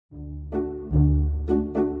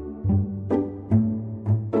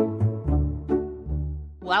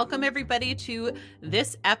Welcome everybody to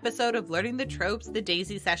this episode of Learning the Tropes, the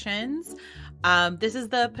Daisy Sessions. This is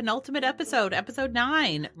the penultimate episode, episode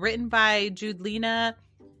 9, written by Judlina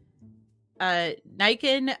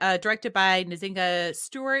Niken, directed by Nzinga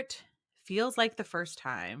Stewart. Feels like the first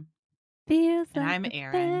time. Feels and like I'm the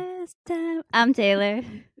Erin. first time. I'm Taylor.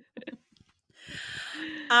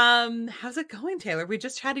 How's it going, Taylor? We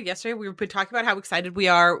just chatted yesterday. We've been talking about how excited we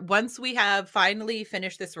are. Once we have finally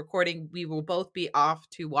finished this recording, we will both be off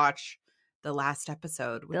to watch the last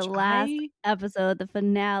episode. The last episode, the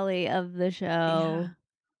finale of the show. Yeah.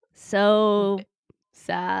 So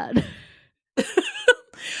sad.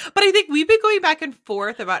 But I think we've been going back and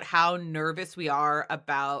forth about how nervous we are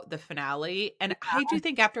about the finale. And yeah. I do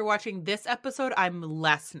think after watching this episode, I'm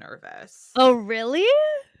less nervous. Oh, really?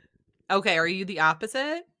 Okay, are you the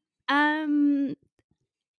opposite? I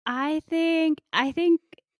think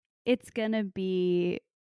it's gonna be,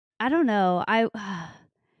 I don't know.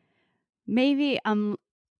 Maybe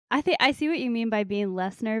I think I see what you mean by being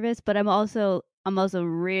less nervous, but I'm also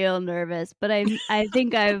real nervous. But I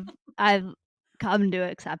think I've come to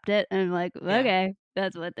accept it, and I'm like, okay,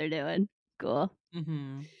 that's what they're doing. Cool.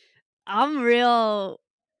 Mm-hmm. I'm real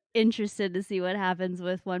interested to see what happens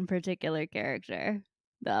with one particular character,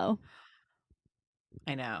 though.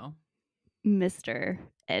 I know. Mr.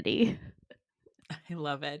 Eddie. I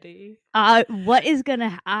love Eddie. What is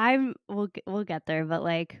gonna? We'll get there, but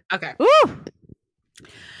like, okay. Woo!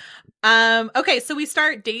 Okay, so we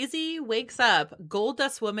start. Daisy wakes up. Gold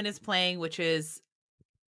Dust Woman is playing, which is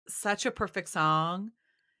such a perfect song,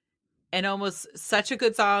 and almost such a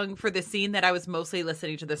good song for the scene that I was mostly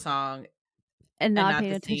listening to the song and not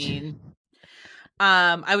the attention. Scene.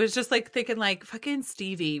 I was just like thinking, like, fucking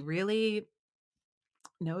Stevie really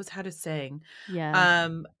knows how to sing. Yeah.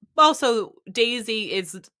 Also, Daisy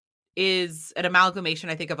is an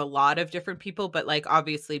amalgamation, I think, of a lot of different people, but like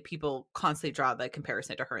obviously people constantly draw the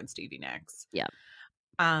comparison to her and Stevie Nicks. Yeah.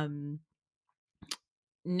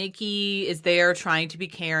 Nikki is there trying to be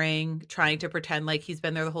caring, trying to pretend like he's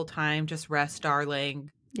been there the whole time. Just rest,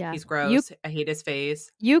 darling. Yeah. He's gross. I hate his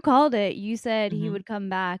face. You called it. You said he would come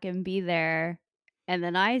back and be there. And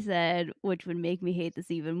then I said, which would make me hate this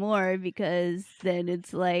even more, because then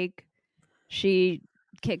it's like she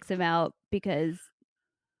kicks him out because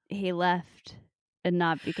he left and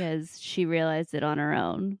not because she realized it on her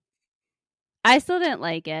own. I still didn't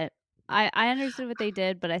like it. I understood what they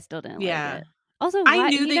did, but I still didn't like it. Also,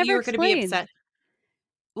 I knew that you were going to be upset.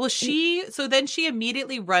 Well, then she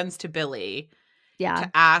immediately runs to Billy to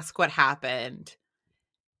ask what happened.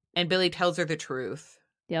 And Billy tells her the truth.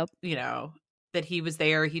 Yep. You know, that he was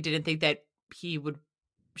there. He didn't think that she would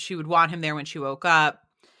want him there when she woke up.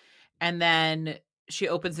 And then she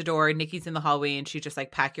opens the door, Nikki's in the hallway, and she's just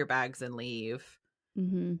like, pack your bags and leave.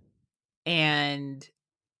 Mm-hmm. And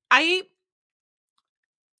I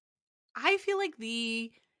feel like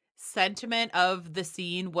the sentiment of the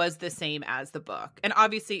scene was the same as the book. And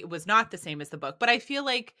obviously it was not the same as the book, but I feel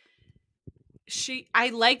like I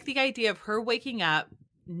like the idea of her waking up,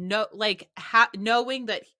 knowing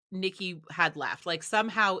that Nikki had left. Like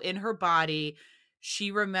somehow in her body,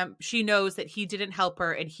 she knows that he didn't help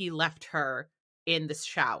her and he left her in the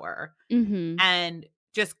shower. Mm-hmm. And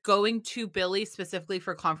just going to Billy specifically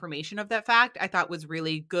for confirmation of that fact, I thought was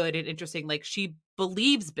really good and interesting. Like she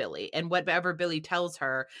believes Billy and whatever Billy tells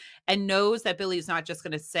her, and knows that Billy's not just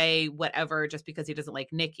going to say whatever just because he doesn't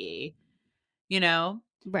like Nikki, you know?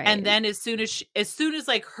 Right. And then as soon as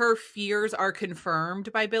like her fears are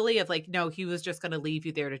confirmed by Billy of like, no, he was just going to leave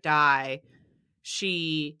you there to die,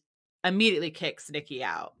 she immediately kicks Nikki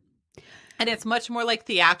out. And it's much more like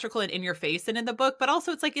theatrical and in your face than in the book, but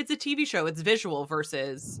also it's like it's a TV show. It's visual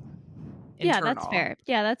versus internal. Yeah, that's fair.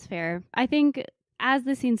 Yeah, that's fair. I think as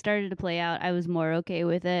the scene started to play out, I was more okay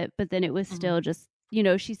with it, but then it was still just, you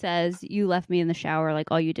know, she says, you left me in the shower,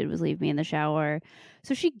 like all you did was leave me in the shower.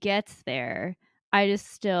 So she gets there. I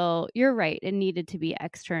just still, you're right, it needed to be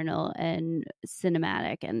external and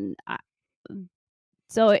cinematic, and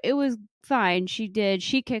so it was fine. She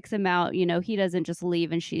kicks him out, you know, he doesn't just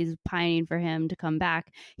leave and she's pining for him to come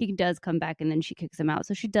back. He does come back and then she kicks him out.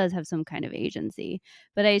 So she does have some kind of agency.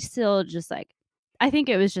 But I still just like, I think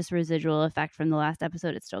it was just residual effect from the last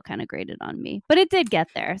episode. It still kind of grated on me. But it did get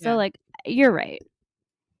there. So like, you're right.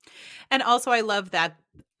 And also I love that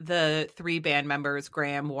the 3 band members,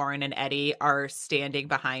 Graham, Warren, and Eddie, are standing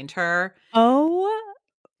behind her. Oh,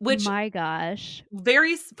 which, my gosh.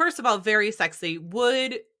 First of all, very sexy.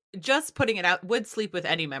 Just putting it out, would sleep with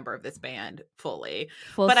any member of this band fully.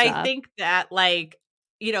 Full but stop. I think that like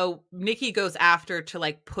you know, Nikki goes after to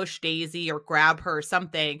like push Daisy or grab her or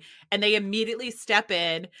something, and they immediately step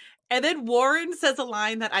in. And then Warren says a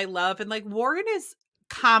line that I love, and like Warren is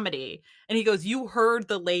comedy, and he goes, "You heard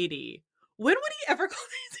the lady." When would he ever call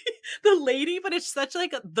Daisy the lady? But it's such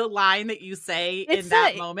like the line that you say in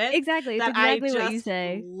that moment. Exactly. It's That exactly I just what you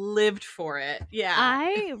say. lived for it. Yeah.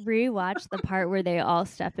 I rewatched the part where they all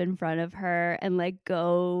step in front of her and like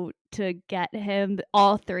go to get him,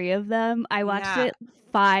 all three of them. I watched it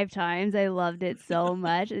 5 times. I loved it so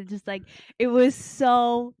much. It's just like, it was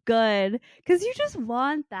so good because you just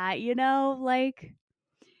want that, you know, like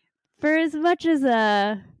for as much as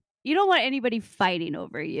you don't want anybody fighting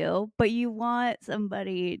over you, but you want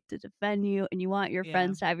somebody to defend you and you want your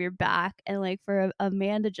friends to have your back. And like for a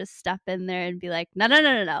man to just step in there and be like, no.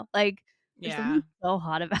 Like there's something so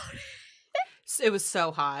hot about it. It was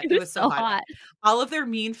so hot. It was so hot. All of their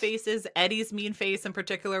mean faces, Eddie's mean face in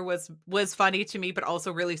particular was funny to me, but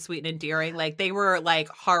also really sweet and endearing. Like they were like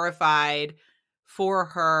horrified for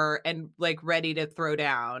her and like ready to throw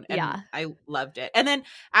down. And I loved it. And then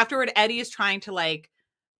afterward, Eddie is trying to like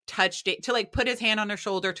to like put his hand on her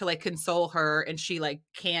shoulder to like console her, and she like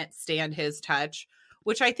can't stand his touch,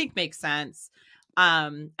 which I think makes sense.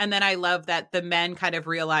 And then I love that the men kind of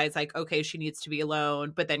realize like, okay, she needs to be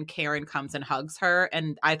alone, but then Karen comes and hugs her,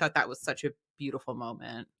 and I thought that was such a beautiful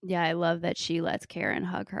moment. Yeah, I love that she lets Karen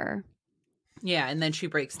hug her. Yeah, and then she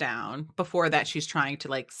breaks down. Before that, she's trying to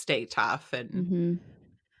like stay tough, and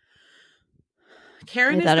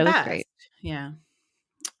Karen is the best. Great. Yeah.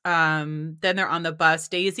 Then they're on the bus.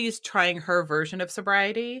 Daisy's trying her version of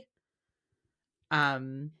sobriety.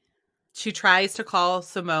 She tries to call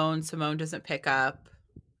Simone. Simone doesn't pick up.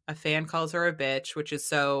 A fan calls her a bitch, which is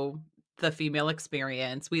so the female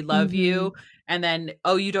experience. We love you. And then,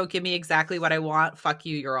 oh, you don't give me exactly what I want. Fuck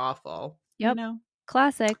you. You're awful. Yep. You know?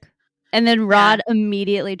 Classic. And then Rod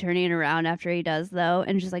immediately turning around after he does, though,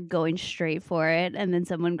 and just like going straight for it. And then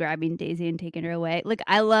someone grabbing Daisy and taking her away. Like,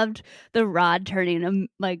 I loved the Rod turning him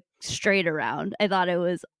like straight around. I thought it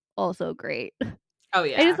was also great. Oh,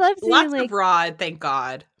 yeah. I just love seeing lots of Rod, thank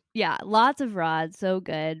God. Yeah, lots of Rod. So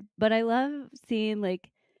good. But I love seeing like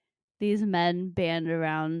these men band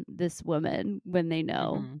around this woman when they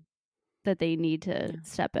know that they need to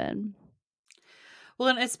step in. Well,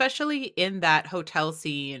 and especially in that hotel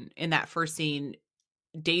scene, in that first scene,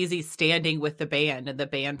 Daisy standing with the band and the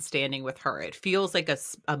band standing with her. It feels like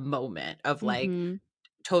a moment of like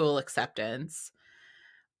total acceptance.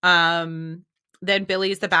 Then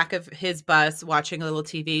Billy's the back of his bus watching a little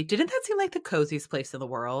TV. Didn't that seem like the coziest place in the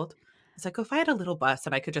world? It's like, if I had a little bus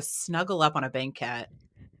and I could just snuggle up on a banquette,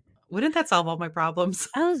 wouldn't that solve all my problems?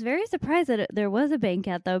 I was very surprised that there was a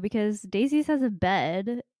banquette, though, because Daisy's has a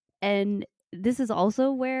bed, and this is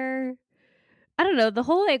also where, I don't know, the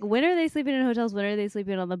whole like, when are they sleeping in hotels? When are they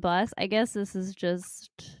sleeping on the bus? I guess this is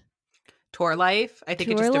just tour life. I think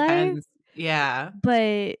it just depends. Yeah.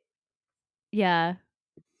 But yeah.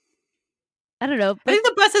 I don't know. I think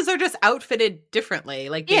the buses are just outfitted differently.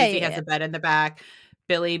 Like Daisy has a bed in the back.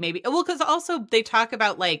 Billy maybe. Well, because also they talk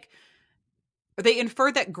about like, they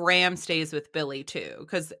infer that Graham stays with Billy too.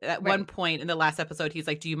 Because at one point in the last episode, he's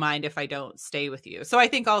like, do you mind if I don't stay with you? So I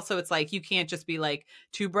think also it's like, you can't just be like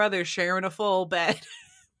two brothers sharing a full bed.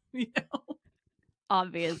 You know?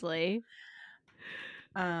 Obviously.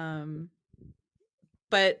 But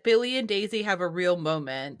Billy and Daisy have a real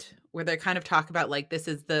moment where they kind of talk about like, this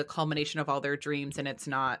is the culmination of all their dreams and it's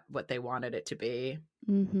not what they wanted it to be.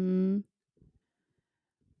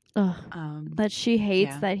 But she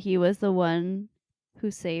hates that he was the one who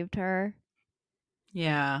saved her.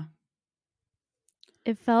 Yeah.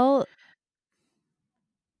 It felt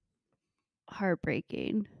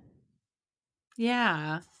heartbreaking.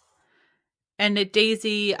 Yeah. And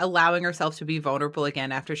Daisy allowing herself to be vulnerable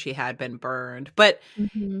again after she had been burned. But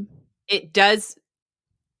it does,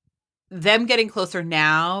 them getting closer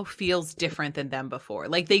now feels different than them before.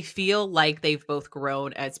 Like they feel like they've both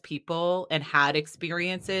grown as people and had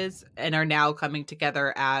experiences and are now coming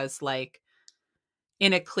together as like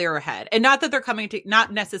in a clearer head. And not that they're coming to,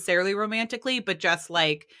 not necessarily romantically, but just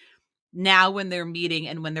like now when they're meeting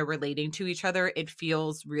and when they're relating to each other, it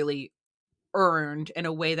feels really earned in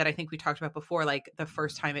a way that I think we talked about before, like the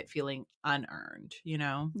first time it feeling unearned, you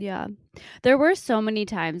know? Yeah. There were so many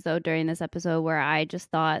times though during this episode where I just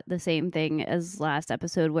thought the same thing as last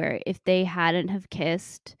episode, where if they hadn't have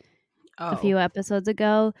kissed a few episodes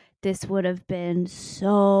ago, this would have been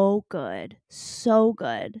so good. So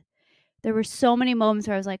good. There were so many moments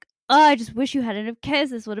where I was like, oh, I just wish you hadn't have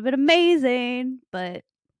kissed. This would have been amazing. But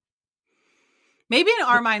maybe in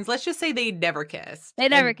our minds, let's just say they never kissed. They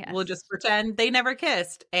never kissed. We'll just pretend they never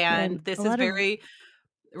kissed. And this is very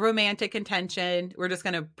romantic intention. We're just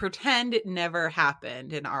going to pretend it never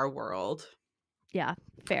happened in our world. Yeah,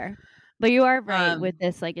 fair. But you are right with Um,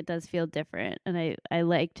 this, like, it does feel different, and I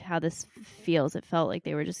liked how this feels. It felt like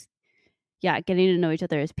they were just, getting to know each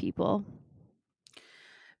other as people.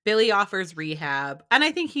 Billy offers rehab, and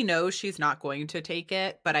I think he knows she's not going to take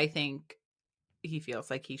it, but I think he feels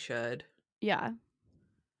like he should. Yeah.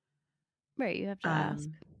 Right, you have to ask.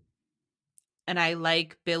 And I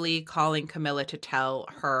like Billy calling Camilla to tell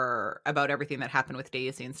her about everything that happened with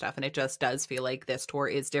Daisy and stuff. And it just does feel like this tour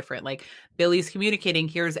is different. Like Billy's communicating,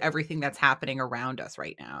 here's everything that's happening around us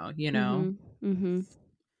right now, you know?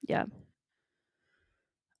 Yeah.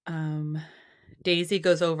 Daisy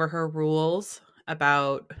goes over her rules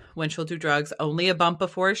about when she'll do drugs, only a bump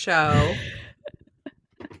before a show.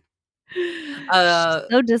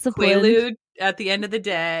 So disciplined. Quaalude at the end of the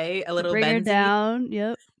day, a To little bring her Benzie. down.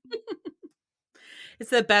 Yep. It's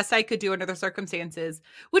the best I could do under the circumstances,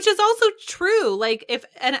 which is also true. Like if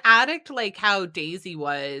an addict like how Daisy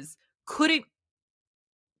was couldn't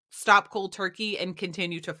stop cold turkey and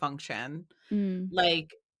continue to function,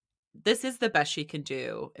 like this is the best she can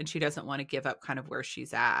do, and she doesn't want to give up kind of where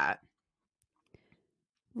she's at.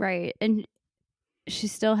 Right. And she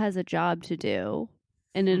still has a job to do.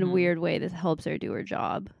 And in a weird way, this helps her do her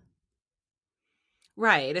job.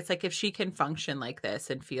 Right. It's like if she can function like this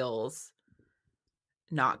and feels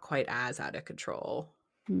not quite as out of control.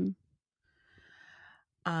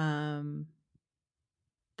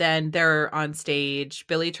 Then they're on stage.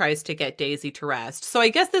 Billy tries to get Daisy to rest. So I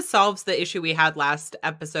guess this solves the issue we had last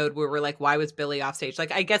episode where we're like, why was Billy off stage?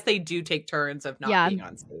 Like, I guess they do take turns of not being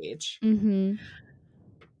on stage.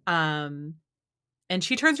 And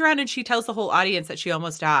she turns around and she tells the whole audience that she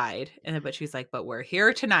almost died. But she's like, but we're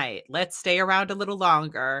here tonight. Let's stay around a little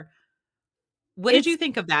longer. What did you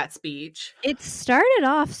think of that speech? It started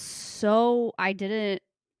off so I didn't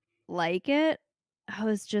like it.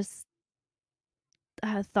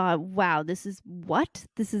 I thought, wow, this is what?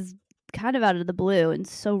 This is kind of out of the blue and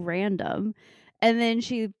so random. And then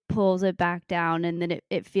she pulls it back down, and then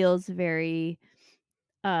it feels very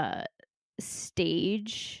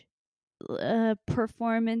stage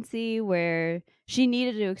performance-y, where she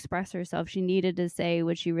needed to express herself. She needed to say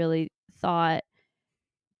what she really thought,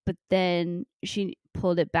 but then she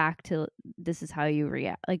pulled it back to, this is how you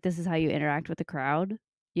react. Like, this is how you interact with the crowd,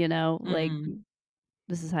 you know? Like,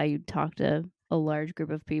 this is how you talk to a large group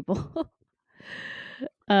of people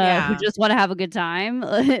who just want to have a good time.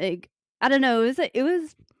 Like, I don't know.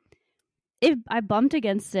 I bumped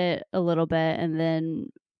against it a little bit, and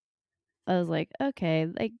then I was like, okay,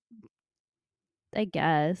 like, I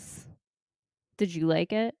guess. Did you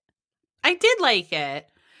like it? I did like it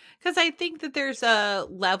because I think that there's a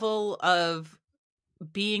level of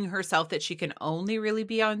being herself that she can only really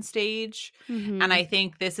be on stage. And I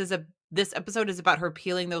think this episode is about her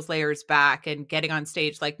peeling those layers back and getting on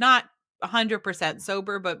stage, like not 100%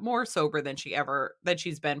 sober, but more sober than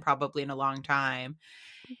she's been probably in a long time.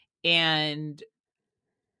 And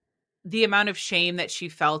the amount of shame that she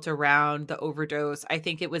felt around the overdose, I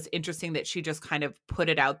think it was interesting that she just kind of put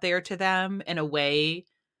it out there to them in a way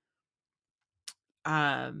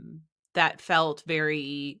that felt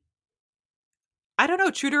very, I don't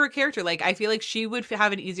know, true to her character. Like, I feel like she would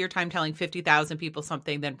have an easier time telling 50,000 people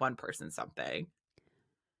something than one person something.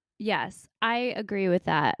 Yes, I agree with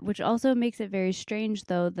that, which also makes it very strange,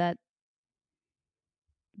 though, that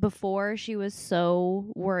before she was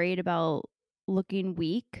so worried about looking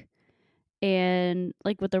weak, and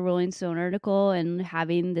like with the Rolling Stone article, and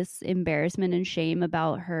having this embarrassment and shame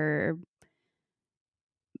about her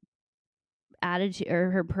attitude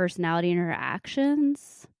or her personality and her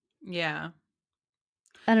actions. Yeah.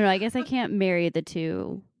 I don't know. I guess I can't marry the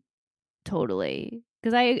two totally,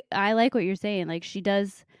 because I like what you're saying. Like,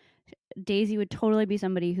 Daisy would totally be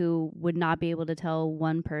somebody who would not be able to tell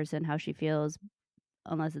one person how she feels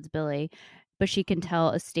unless it's Billy, but she can tell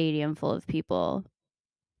a stadium full of people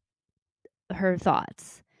her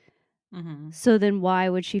thoughts. So then why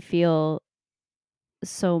would she feel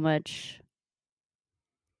so much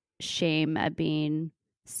shame at being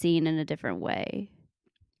seen in a different way?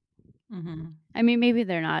 I mean, maybe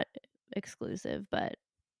they're not exclusive, but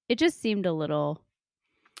it just seemed a little...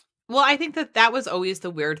 Well, I think that was always the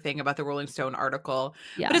weird thing about the Rolling Stone article.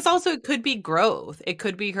 Yeah. But it's also, it could be growth. It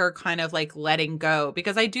could be her kind of like letting go,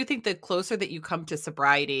 because I do think the closer that you come to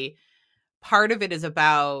sobriety, part of it is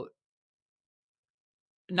about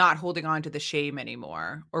not holding on to the shame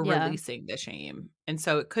anymore, or releasing the shame. And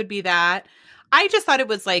so it could be that. I just thought it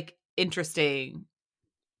was like interesting.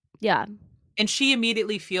 Yeah. And she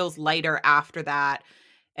immediately feels lighter after that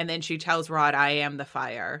And then she tells Rod, I am the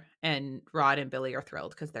fire. And Rod and Billy are thrilled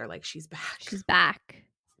because they're like, she's back. She's back.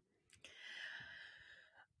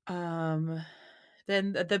 Then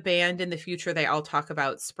the band in the future, they all talk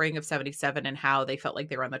about spring of 77 and how they felt like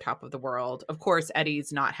they were on the top of the world. Of course,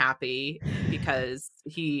 Eddie's not happy because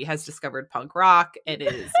he has discovered punk rock and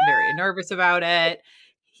is very nervous about it.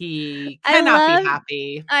 He cannot be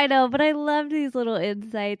happy. I know, but I love these little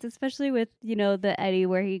insights, especially with, you know, the Eddie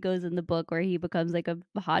where he goes in the book where he becomes like a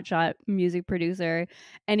hotshot music producer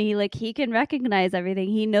and he can recognize everything.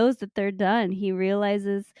 He knows that they're done. He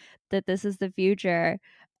realizes that this is the future.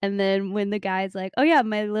 And then when the guy's like, oh yeah,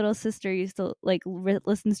 my little sister used to like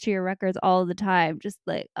listens to your records all the time, just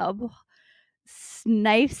like a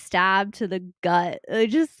knife stab to the gut.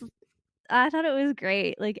 I thought it was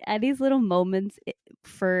great. Like Eddie's little moments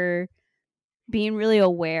for being really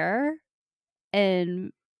aware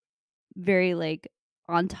and very like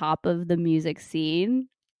on top of the music scene.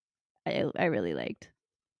 I really liked.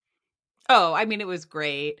 Oh, I mean, it was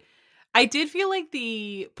great. I did feel like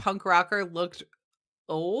the punk rocker looked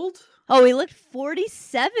old. Oh, he looked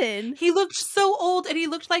 47. He looked so old, and he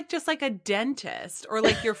looked like just like a dentist or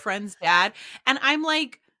like your friend's dad. And I'm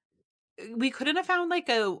like, we couldn't have found like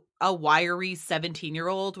a wiry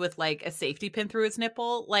 17-year-old with like a safety pin through his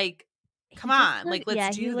nipple. Like, come on, like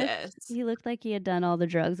let's do this. He looked like he had done all the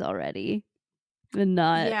drugs already. And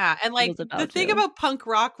not and like the thing about punk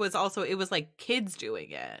rock was also it was like kids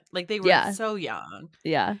doing it. Like they were so young.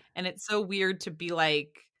 Yeah. And it's so weird to be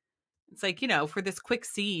like, it's like, you know, for this quick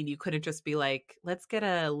scene, you couldn't just be like, let's get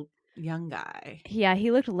a young guy. Yeah,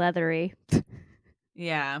 he looked leathery.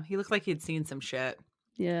 Yeah, he looked like he'd seen some shit.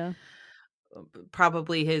 Yeah.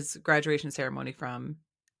 Probably his graduation ceremony from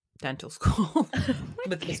dental school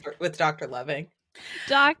with Dr. Loving.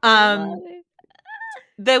 Dr. Loving.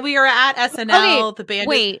 That we are at SNL. Okay, the band.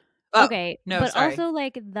 Wait. Okay. No, but sorry. Also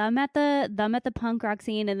like them at the punk rock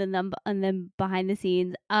scene and then behind the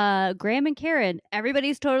scenes, Graham and Karen,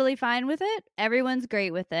 everybody's totally fine with it. Everyone's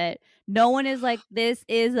great with it. No one is like, this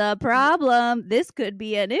is a problem. This could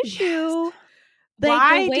be an issue. Yes. Like,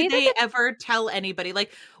 why did they ever tell anybody?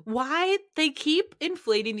 Like, why they keep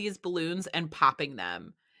inflating these balloons and popping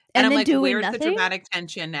them? And I'm like, where's the dramatic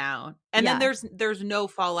tension now? And then there's no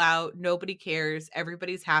fallout. Nobody cares.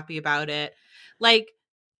 Everybody's happy about it. Like,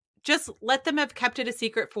 just let them have kept it a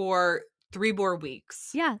secret for 3 more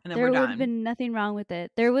weeks. Yeah, and then there we're done. would have been nothing wrong with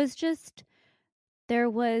it. There was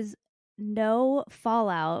no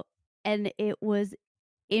fallout, and it was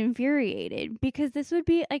infuriating because this would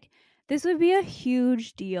be a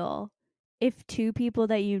huge deal if 2 people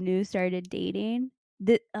that you knew started dating.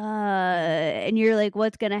 And you're like,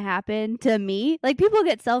 what's gonna happen to me? Like, people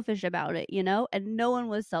get selfish about it, you know, and no one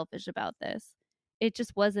was selfish about this. It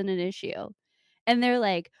just wasn't an issue, and they're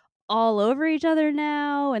like all over each other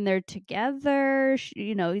now, and they're together.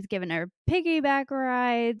 You know, he's giving her piggyback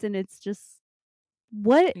rides, and it's just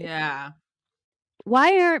what? Yeah.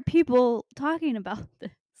 Why aren't people talking about this?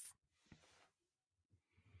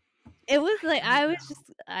 It was like I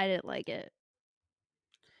didn't like it.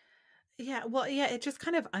 Yeah, well, yeah, it just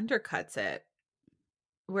kind of undercuts it.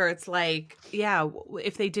 Where it's like, yeah,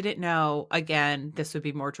 if they didn't know, again, this would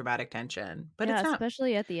be more dramatic tension. But it's not.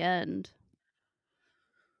 Especially at the end.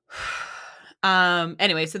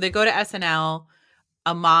 Anyway, so they go to SNL.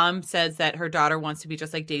 A mom says that her daughter wants to be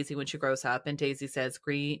just like Daisy when she grows up, and Daisy says,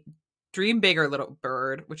 "Dream bigger, little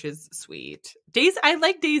bird," which is sweet. I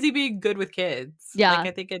like Daisy being good with kids. Yeah, like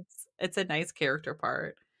I think it's a nice character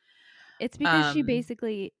part. It's because she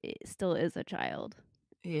basically still is a child.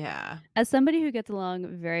 Yeah. As somebody who gets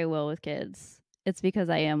along very well with kids, it's because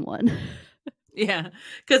I am one. Yeah,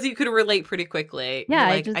 because you could relate pretty quickly. Yeah,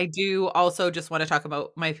 like I do also just want to talk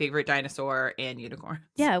about my favorite dinosaur and unicorns.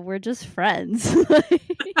 Yeah, we're just friends. You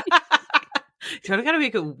gotta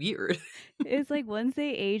make it weird. It's like once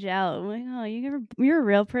they age out, I'm like, oh, you're a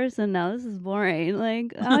real person now. This is boring.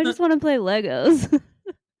 Like, I just want to play Legos.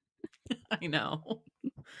 I know.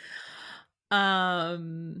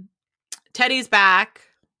 Teddy's back,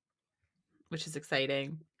 which is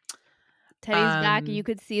exciting. Teddy's back. You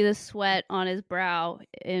could see the sweat on his brow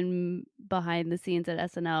in behind the scenes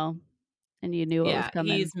at SNL, and you knew what was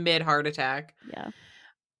coming. He's mid heart attack. Yeah.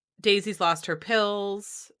 Daisy's lost her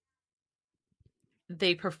pills.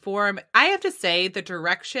 They perform. I have to say, the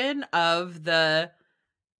direction of the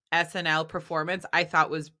SNL performance I thought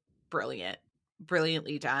was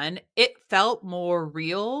brilliantly done. It felt more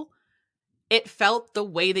real. It felt the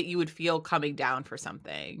way that you would feel coming down for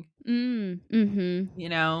something. Mm-hmm. You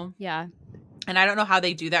know? Yeah. And I don't know how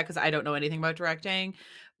they do that because I don't know anything about directing,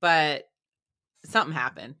 but something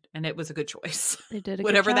happened and it was a good choice. They did a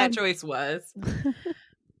whatever good that job. choice was.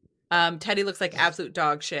 Teddy looks like absolute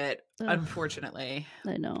dog shit, Ugh, unfortunately.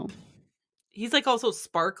 I know. He's like also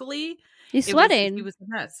sparkly. He's He sweating. was a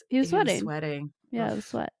mess. He was He was sweating. sweating. Yeah, Ugh. it was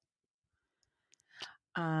sweat.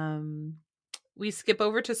 We skip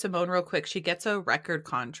over to Simone real quick. She gets a record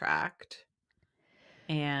contract.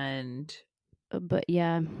 And But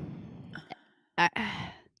yeah.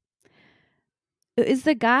 Is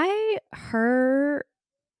the guy her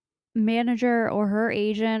manager or her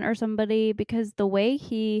agent or somebody? Because the way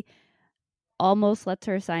he almost lets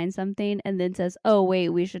her sign something and then says, "Oh wait,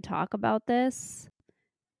 we should talk about this."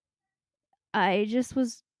 I just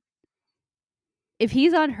was, if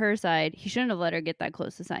he's on her side, he shouldn't have let her get that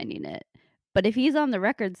close to signing it. But if he's on the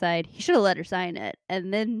record side, he should have let her sign it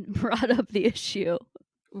and then brought up the issue.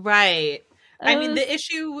 Right. I mean, the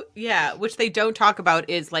issue, yeah, which they don't talk about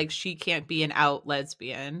is like she can't be an out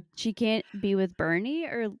lesbian. She can't be with Bernie,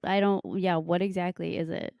 or what exactly is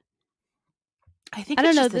it? I think I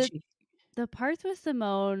don't know. that The parts with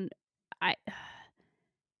Simone, I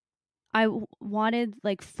wanted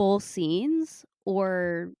like full scenes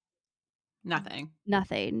or nothing.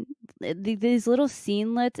 These little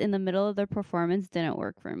scenelets in the middle of the performance didn't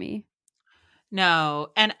work for me. No,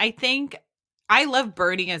 and I think I love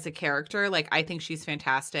Bernie as a character. Like, I think she's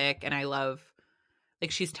fantastic, and I love, like,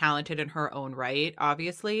 she's talented in her own right,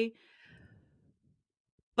 obviously.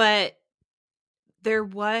 But there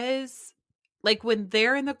was, like, when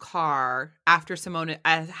they're in the car after Simone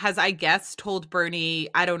has, I guess, told Bernie,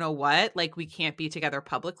 I don't know what, like, we can't be together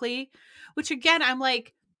publicly, which again, I'm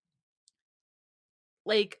like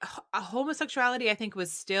homosexuality, I think,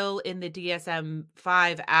 was still in the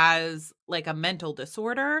DSM-5 as like a mental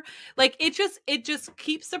disorder. Like it just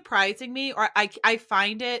keeps surprising me, or I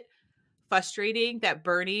find it frustrating that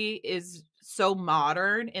Bernie is so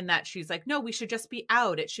modern in that she's like, no, we should just be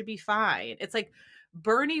out. It should be fine. It's like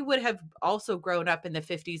Bernie would have also grown up in the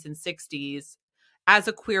 50s and 60s as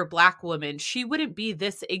a queer Black woman. She wouldn't be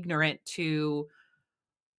this ignorant to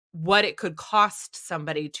what it could cost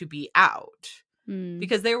somebody to be out.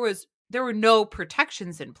 Because there were no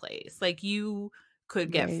protections in place. Like you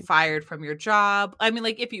could get fired from your job. I mean,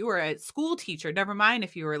 like if you were a school teacher, never mind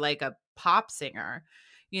if you were like a pop singer,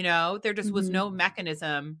 you know, there just was no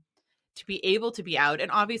mechanism to be able to be out.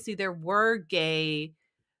 And obviously there were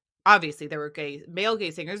male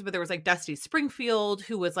gay singers, but there was like Dusty Springfield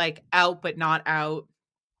who was like out but not out.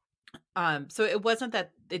 So it wasn't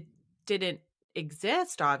that it didn't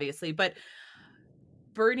exist, obviously, but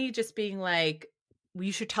Bernie just being like,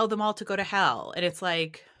 you should tell them all to go to hell. And it's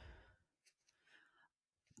like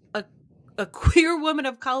a queer woman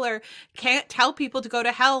of color can't tell people to go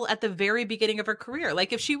to hell at the very beginning of her career.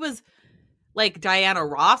 Like if she was like Diana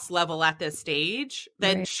Ross level at this stage,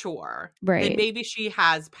 then sure. Right. Then maybe she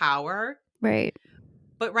has power. Right.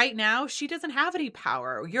 But right now she doesn't have any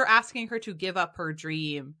power. You're asking her to give up her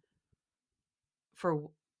dream for,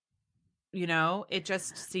 you know, it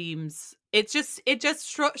just seems, it just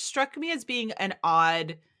struck me as being an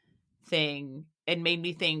odd thing and made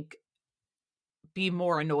me be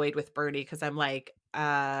more annoyed with Bernie because I'm like,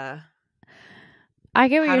 I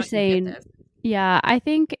get what you're saying. Yeah, I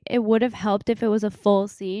think it would have helped if it was a full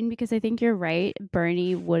scene because I think you're right.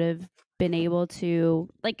 Bernie would have been able to,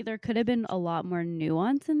 like, there could have been a lot more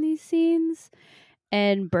nuance in these scenes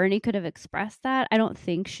and Bernie could have expressed that. I don't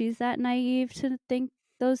think she's that naive to think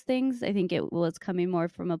those things. I think it was coming more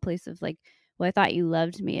from a place of like, well, I thought you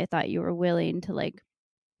loved me. I thought you were willing to, like,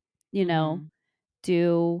 you know,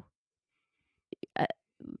 do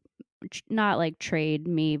not like trade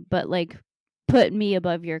me, but like put me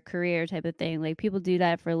above your career type of thing. Like people do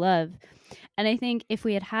that for love. And I think if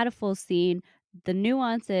we had had a full scene, the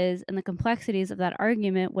nuances and the complexities of that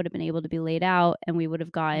argument would have been able to be laid out and we would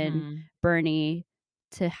have gotten Bernie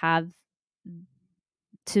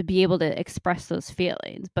to be able to express those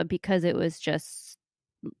feelings. But because it was just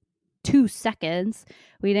 2 seconds,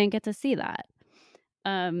 we didn't get to see that.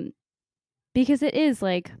 Because it is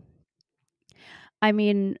like, I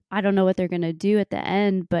mean, I don't know what they're going to do at the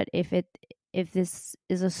end, but if this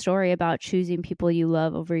is a story about choosing people you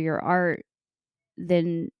love over your art,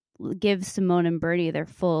 then give Simone and Bernie their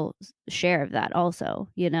full share of that also,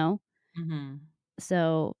 you know?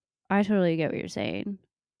 So I totally get what you're saying.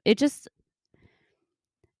 It just,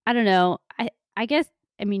 I don't know. I guess,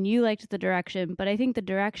 I mean, you liked the direction, but I think the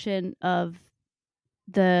direction of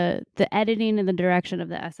the editing and the direction of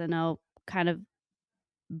the SNL kind of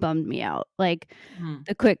bummed me out. Like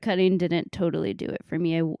the quick cutting didn't totally do it for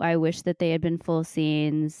me. I wish that they had been full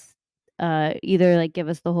scenes, either like give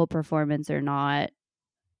us the whole performance or not.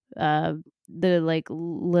 The like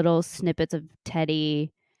little snippets of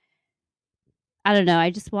Teddy, I don't know. I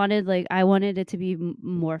just wanted I wanted it to be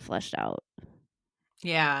more fleshed out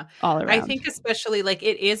Yeah. all I around. think especially like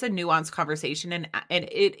it is a nuanced conversation and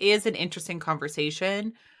it is an interesting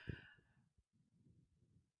conversation.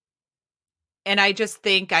 And I just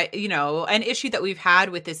think an issue that we've had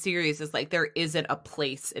with this series is like there isn't a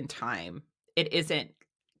place in time. It isn't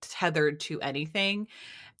tethered to anything.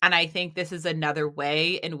 And I think this is another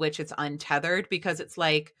way in which it's untethered because it's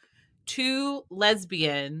like two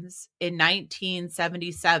lesbians in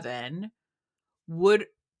 1977 would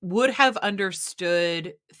have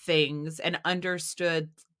understood things and understood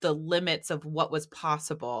the limits of what was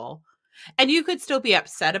possible. And you could still be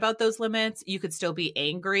upset about those limits. You could still be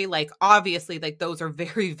angry. Like, obviously, like those are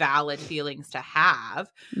very valid feelings to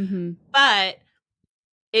have. Mm-hmm. But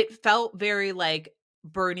it felt very like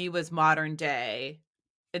Bernie was modern day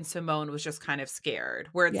and Simone was just kind of scared,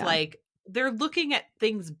 where it's like they're looking at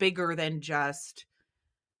things bigger than just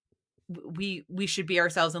we should be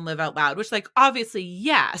ourselves and live out loud, which like obviously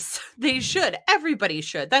yes they should, everybody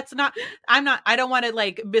should. That's not, I don't want to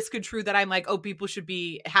like misconstrue that I'm like, oh, people should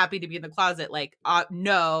be happy to be in the closet, like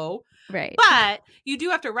no, Right. but you do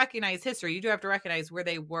have to recognize history. You do have to recognize where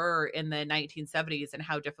they were in the 1970s and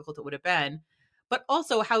how difficult it would have been, but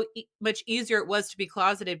also how much easier it was to be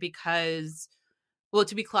closeted because, well,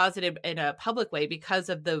 to be closeted in a public way because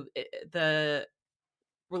of the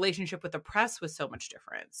relationship with the press was so much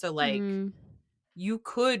different. So like you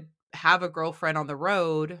could have a girlfriend on the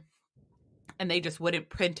road and they just wouldn't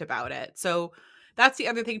print about it. So that's the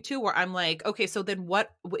other thing too, where I'm like, okay, so then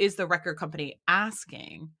what is the record company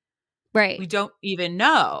asking? Right. We don't even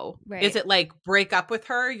know. Right. Is it like break up with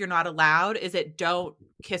her? You're not allowed? Is it don't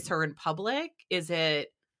kiss her in public? Is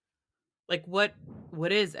it like what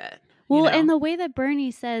is it? Well, and the way that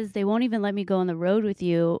Bernie says they won't even let me go on the road with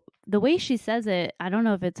you, the way she says it, I don't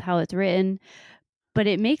know if it's how it's written, but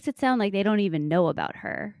it makes it sound like they don't even know about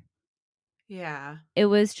her. Yeah. It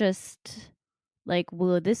was just like,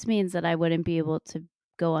 well, this means that I wouldn't be able to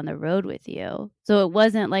go on the road with you. So it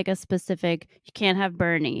wasn't like a specific, you can't have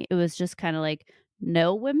Bernie. It was just kind of like,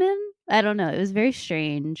 no women? I don't know. It was very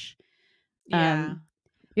strange. Yeah.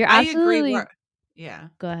 You're I absolutely... agree. Yeah.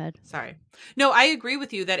 Go ahead. Sorry. No, I agree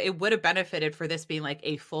with you that it would have benefited for this being like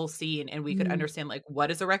a full scene and we could understand like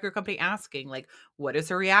what is the record company asking? Like what is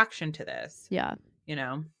her reaction to this? Yeah.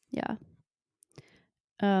 Yeah.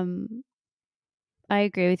 I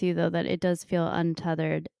agree with you though that it does feel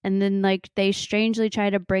untethered. And then like they strangely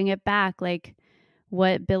try to bring it back, like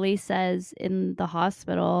what Billy says in the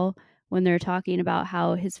hospital when they're talking about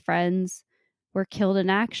how his friends were killed in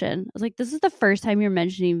action. I was like, this is the first time you're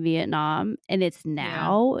mentioning Vietnam, and it's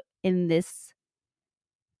now in this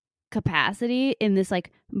capacity, in this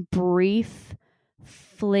like brief,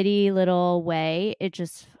 flitty little way. It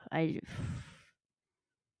just, it's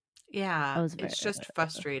just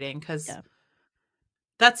frustrating because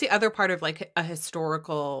that's the other part of like a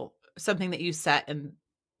historical, something that you set and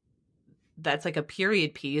that's like a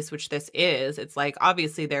period piece, which this is. It's like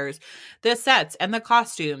obviously there's the sets and the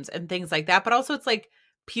costumes and things like that, but also it's like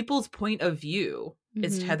people's point of view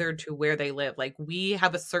is tethered to where they live. Like we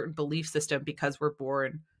have a certain belief system because we're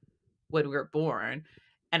born when we were born,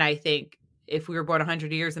 and I think if we were born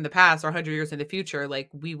 100 years in the past or 100 years in the future, like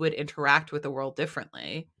we would interact with the world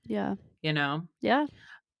differently. Yeah. Yeah.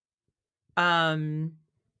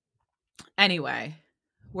 Anyway,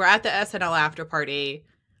 we're at the SNL after party.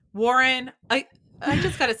 Warren, I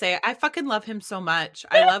just gotta say, I fucking love him so much.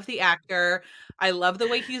 I love the actor. I love the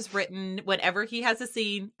way he's written. Whenever he has a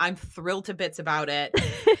scene, I'm thrilled to bits about it.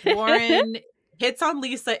 Warren hits on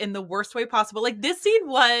Lisa in the worst way possible. Like this scene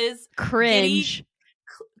was cringe.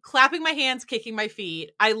 Clapping my hands, kicking my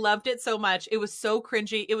feet. I loved it so much. It was so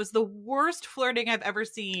cringy. It was the worst flirting I've ever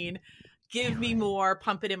seen. Give me more,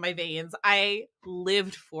 pump it in my veins. I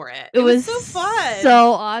lived for it. It was so fun.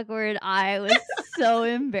 So awkward. I was so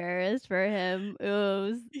embarrassed for him.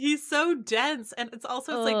 He's so dense. And it's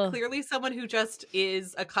also it's like clearly someone who just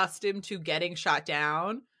is accustomed to getting shot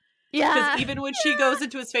down. Yeah. Because even when she goes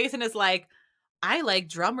into his face and is like, I like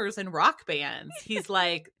drummers and rock bands, he's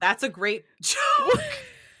like, that's a great joke.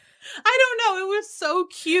 I don't know. It was so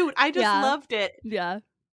cute. I just loved it. Yeah.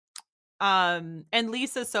 And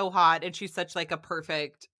Lisa's so hot and she's such like a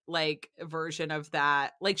perfect like version of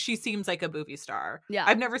that. Like she seems like a movie star. Yeah.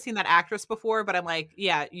 I've never seen that actress before, but I'm like,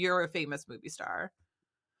 yeah, you're a famous movie star.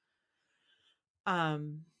 I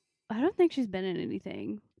don't think she's been in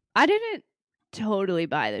anything. I didn't totally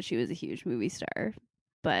buy that she was a huge movie star,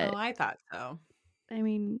 but I thought so. I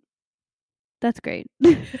mean, that's great.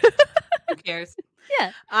 Who cares? Yeah.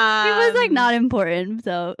 It was like not important,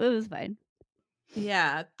 so it was fine.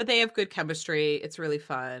 Yeah, but they have good chemistry. It's really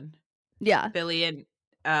fun. Yeah. Billy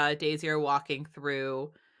and Daisy are walking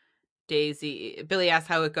through. Billy asks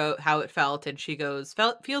how it felt, and she goes,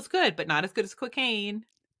 feels good, but not as good as cocaine.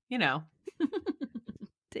 You know.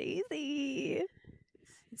 Daisy.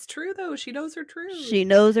 It's true though. She knows her truth. She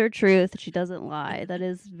knows her truth. She doesn't lie. That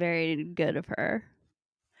is very good of her.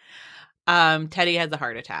 Teddy has a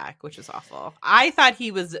heart attack, which is awful. I thought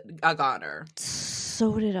he was a goner.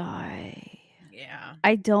 So did I. Yeah.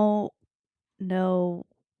 I don't know.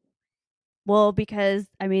 Well, because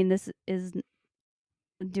I mean, this is.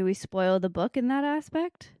 Do we spoil the book in that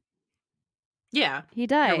aspect? Yeah. He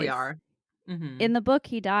dies. Here we are. Mm-hmm. In the book,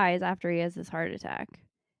 he dies after he has this heart attack,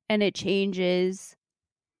 and it changes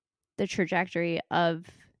the trajectory of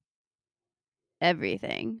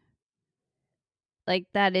everything. Like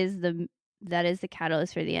that is the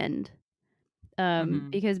catalyst for the end.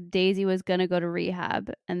 Because Daisy was gonna go to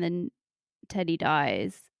rehab, and then Teddy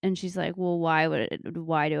dies, and she's like, "Well,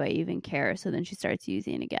 why do I even care?" So then she starts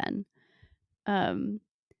using again.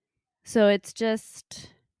 So it's just,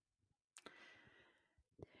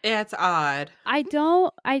 it's odd. I do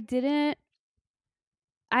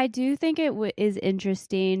think it is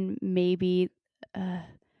interesting, maybe,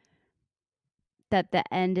 that the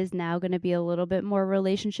end is now going to be a little bit more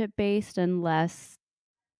relationship based and less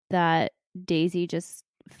that Daisy just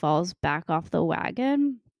falls back off the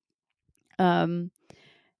wagon.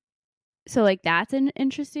 So like that's an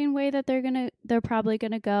interesting way that they're probably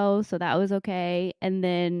gonna go. So that was okay. And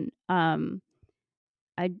then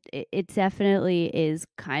it definitely is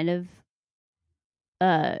kind of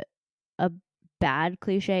a bad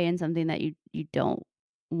cliche and something that you don't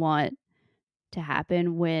want to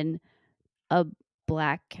happen when a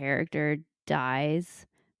Black character dies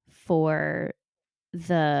for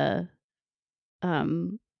the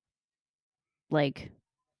like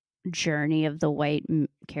journey of the white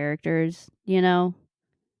characters, you know?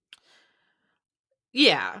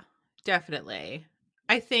 Yeah, definitely.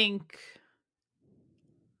 I think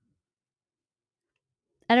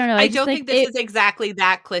I don't know. I don't think this is exactly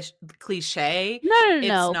that cliche. No. It's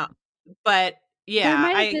not. But yeah, there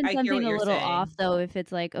might have been I hear something what a you're little saying. off though if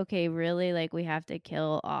it's like, okay, really, like we have to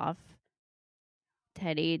kill off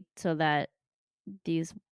Teddy so that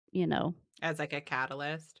these, as like a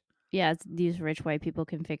catalyst. Yeah, these rich white people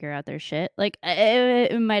can figure out their shit. Like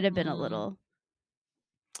it might have been a little.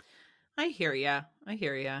 I hear ya.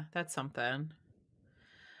 That's something.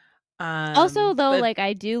 Also, though, like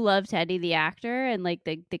I do love Teddy the actor and like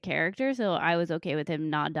the character, so I was okay with him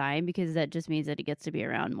not dying because that just means that he gets to be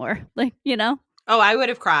around more. Like, Oh, I would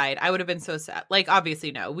have cried. I would have been so sad. Like,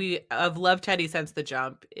 obviously, no. I've loved Teddy since the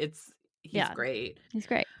jump. He's great. He's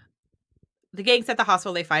great. The gang's at the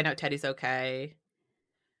hospital. They find out Teddy's okay.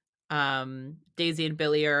 Daisy and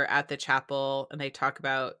Billy are at the chapel and they talk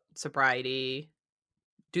about sobriety.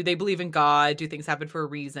 Do they believe in God? Do things happen for a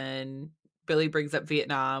reason? Billy brings up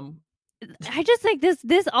Vietnam. I just like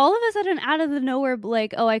this all of a sudden out of the nowhere,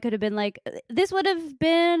 like, oh, I could have been like, this would have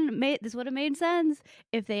made sense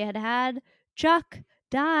if they had Chuck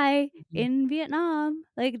die in Vietnam.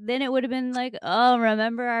 Like, then it would have been like, oh,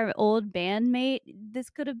 remember our old bandmate?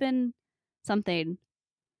 This could have been something.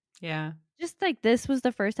 Yeah. Just like this was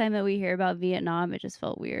the first time that we hear about Vietnam. It just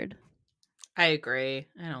felt weird. I agree.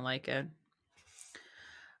 I don't like it.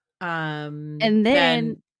 And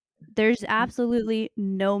then there's absolutely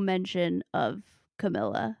no mention of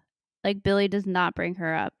Camilla. Like, Billy does not bring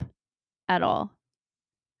her up at all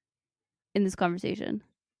in this conversation.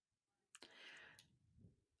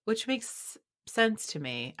 Which makes sense to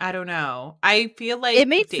me. I don't know. I feel like it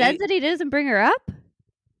made sense that he doesn't bring her up.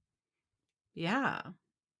 Yeah.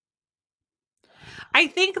 I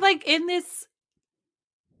think like in this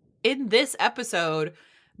episode,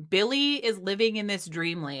 Billy is living in this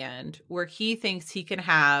dreamland where he thinks he can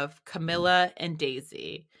have Camilla and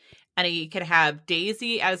Daisy. And he can have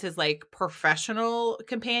Daisy as his like professional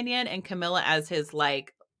companion and Camilla as his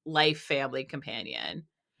like life family companion.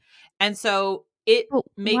 And so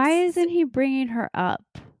makes. Why isn't he bringing her up?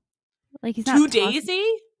 Like he's not to Daisy?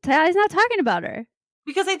 He's not talking about her.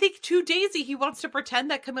 Because I think to Daisy, he wants to pretend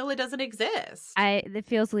that Camilla doesn't exist. It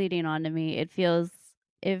feels leading on to me. It feels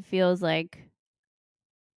like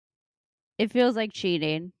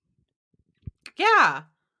cheating. Yeah,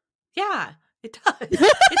 it does.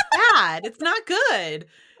 It's bad. It's not good.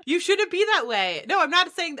 You shouldn't be that way. No, I'm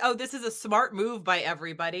not saying, oh, this is a smart move by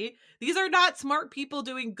everybody. These are not smart people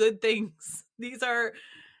doing good things. These are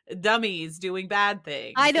dummies doing bad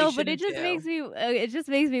things. I know, but it just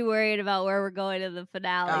makes me worried about where we're going in the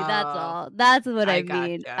finale. That's all. That's what I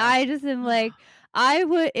mean. Gotcha. I just am like,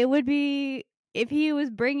 it would be if he was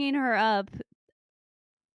bringing her up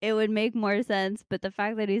it would make more sense. But the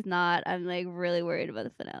fact that he's not, I'm like really worried about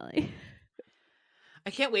the finale. I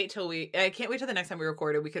can't wait till the next time we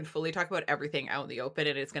record it. We can fully talk about everything out in the open,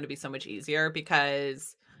 and it's going to be so much easier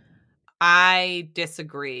because I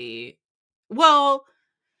disagree. Well,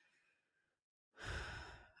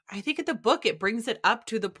 I think in the book it brings it up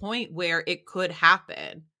to the point where it could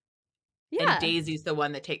happen. Yeah. And Daisy's the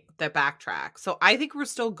one that take the backtrack. So I think we're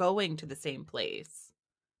still going to the same place.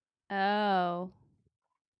 Oh.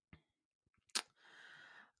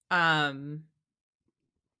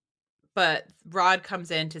 But Rod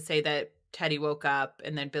comes in to say that Teddy woke up,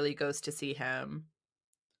 and then Billy goes to see him.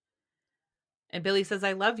 And Billy says,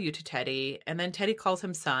 "I love you" to Teddy. And then Teddy calls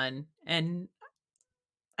him son. And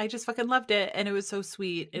I just fucking loved it. And it was so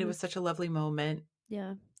sweet. And it was such a lovely moment.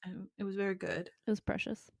 Yeah. It was very good. It was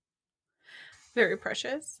precious. Very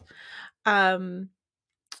precious. Then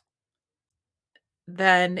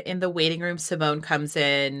in the waiting room, Simone comes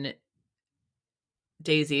in.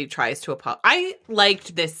 Daisy tries to apologize. I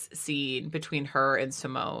liked this scene between her and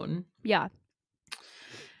Simone. Yeah.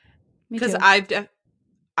 Because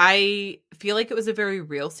I feel like it was a very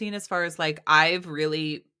real scene as far as like I've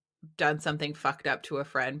really done something fucked up to a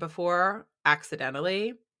friend before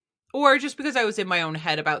accidentally, or just because I was in my own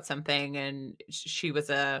head about something and she was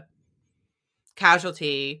a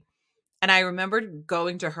casualty. And I remember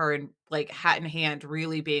going to her and like hat in hand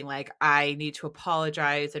really being like, I need to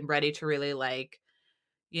apologize and ready to really like,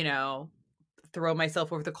 you know, throw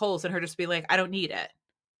myself over the coals, and her just be like, I don't need it.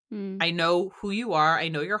 I know who you are. I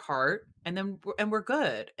know your heart. And we're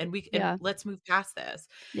good. And let's move past this.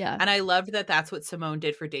 Yeah. And I loved that that's what Simone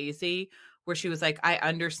did for Daisy, where she was like, I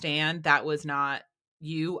understand that was not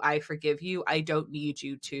you. I forgive you. I don't need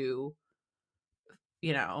you to,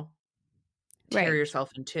 you know, tear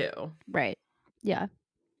yourself in two. Right. Yeah.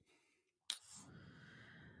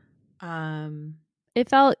 It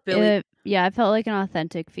felt it felt like an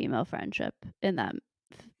authentic female friendship in that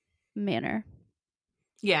manner.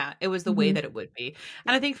 Yeah, it was the way that it would be.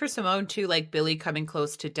 And I think for Simone too, like Billy coming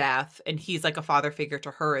close to death, and he's like a father figure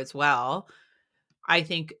to her as well, I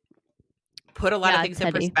think put a lot of things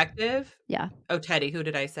in perspective. Yeah. Oh, Teddy. Who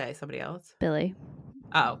did I say? Somebody else? Billy.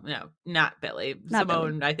 Oh, no, not Billy. Not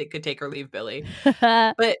Simone, Billy. I think, could take or leave Billy.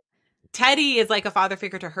 But Teddy is like a father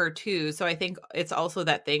figure to her too. So I think it's also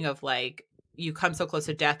that thing of like, you come so close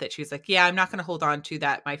to death that she's like, yeah, I'm not going to hold on to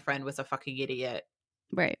that. My friend was a fucking idiot.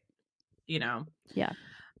 Right. You know? Yeah.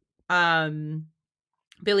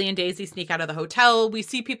 Billy and Daisy sneak out of the hotel. We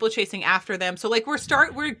see people chasing after them. So like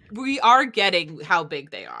we are getting how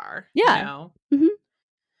big they are. Yeah. You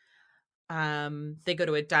know? They go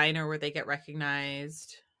to a diner where they get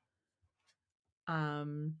recognized.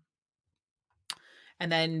 And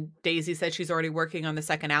then Daisy said she's already working on the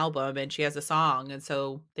second album and she has a song, and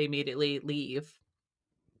so they immediately leave.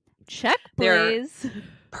 Check, please. They're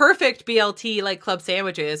perfect BLT like club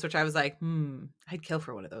sandwiches, which I was like, I'd kill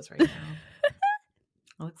for one of those right now.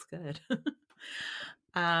 Looks good.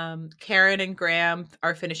 Karen and Graham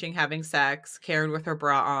are finishing having sex. Karen with her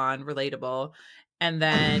bra on, relatable. And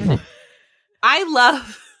then I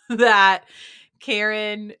love that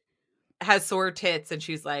Karen has sore tits and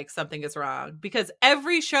she's like, something is wrong, because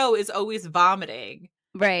every show is always vomiting.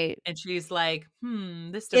 Right. And she's like,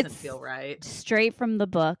 this doesn't feel right. Straight from the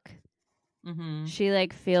book. She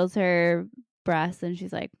like feels her breasts and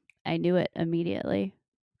she's like, I knew it immediately.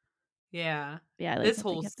 Yeah. Yeah. Like this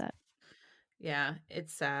whole that. Yeah,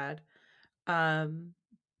 it's sad.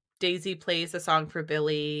 Daisy plays a song for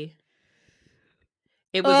Billy.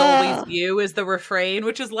 It was always you is the refrain,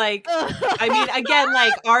 which is like, I mean, again,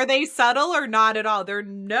 like, are they subtle or not at all? They're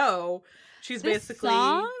no. She's basically. The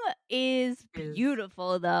song is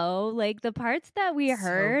beautiful though. Like the parts that we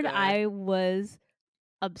heard, I was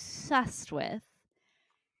obsessed with.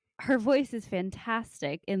 Her voice is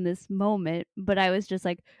fantastic in this moment, but I was just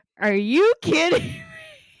like, are you kidding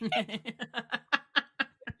me?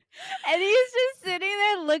 And he's just sitting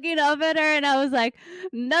there looking up at her, and I was like,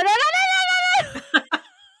 no.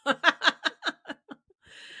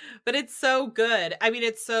 But it's so good. I mean,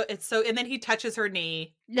 it's so, and then he touches her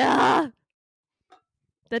knee. Yeah.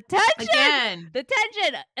 The tension. Again. The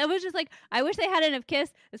tension. It was just like, I wish they hadn't have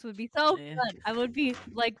kissed. This would be so fun. I would be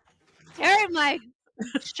like tearing my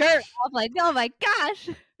shirt off, like, oh my gosh.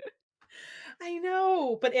 I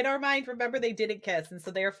know, but in our mind, remember, they didn't kiss, and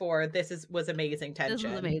so therefore this was amazing tension. This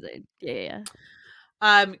was amazing. Yeah.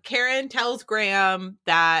 Karen tells Graham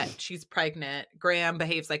that she's pregnant. Graham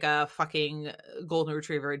behaves like a fucking golden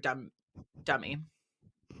retriever dummy.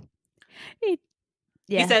 He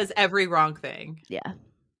says every wrong thing. Yeah.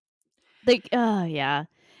 Like, oh yeah.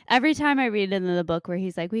 Every time I read in the book where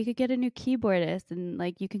he's like, we could get a new keyboardist and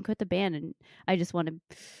like you can quit the band, and I just want to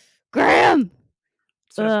Graham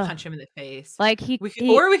Sort of punch him in the face. Like we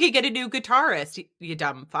could get a new guitarist, you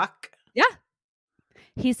dumb fuck. Yeah.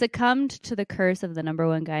 He succumbed to the curse of the number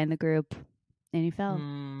one guy in the group, and he fell.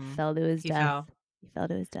 Fell to his death. He fell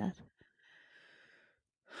to his death.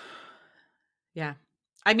 Yeah.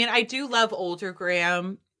 I mean, I do love older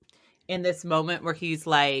Graham in this moment where he's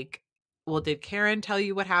like, well, did Karen tell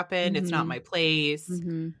you what happened? It's not my place.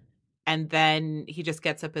 And then he just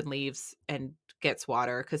gets up and leaves and gets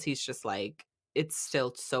water because he's just like, it's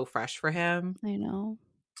still so fresh for him. I know.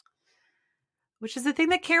 Which is the thing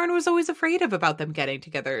that Karen was always afraid of about them getting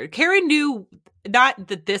together. Karen knew not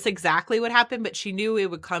that this exactly would happen, but she knew it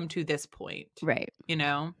would come to this point. Right. You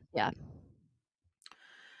know? Yeah.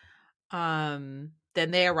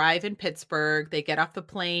 Then they arrive in Pittsburgh. They get off the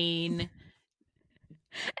plane.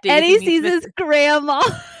 And he sees his grandma.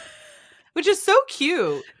 Which is so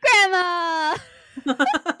cute. Grandma!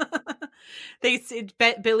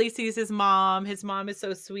 Billy sees his mom. His mom is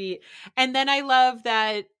so sweet. And then I love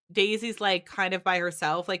that Daisy's like kind of by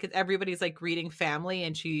herself. Like everybody's like greeting family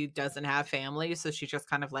and she doesn't have family. So she's just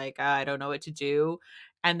kind of like, I don't know what to do.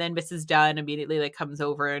 And then Mrs. Dunn immediately like comes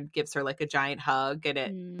over and gives her like a giant hug.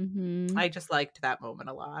 And I just liked that moment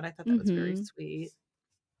a lot. I thought that was very sweet.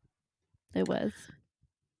 It was.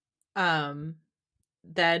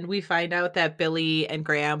 Then we find out that Billy and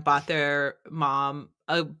Graham bought their mom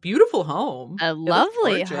a beautiful home. A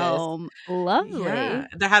lovely home. Lovely. Yeah.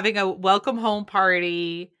 They're having a welcome home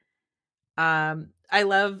party. I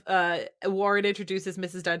love Warren introduces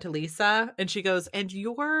Mrs. Dunn to Lisa and she goes, and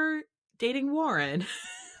you're dating Warren.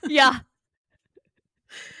 Yeah.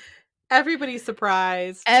 Everybody's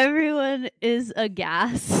surprised. Everyone is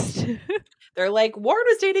aghast. They're like, Warren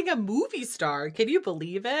was dating a movie star. Can you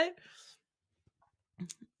believe it?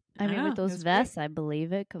 I mean, with those vests, great. I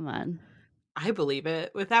believe it. Come on. I believe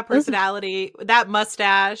it. With that personality, with that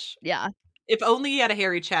mustache. Yeah. If only he had a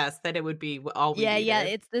hairy chest, then it would be all we needed. Yeah.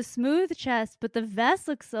 It's the smooth chest, but the vest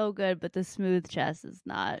looks so good, but the smooth chest is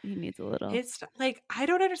not. He needs a little. It's like, I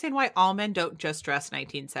don't understand why all men don't just dress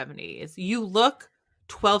 1970s. You look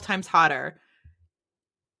 12 times hotter.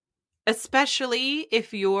 Especially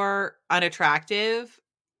if you're unattractive.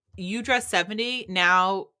 You dress 70,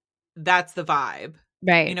 now that's the vibe.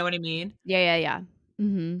 Right. You know what I mean? Yeah.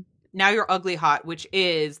 Now you're ugly hot, which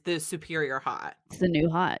is the superior hot. It's the new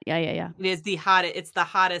hot. Yeah. It is the hottest. It's the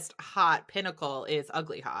hottest hot pinnacle is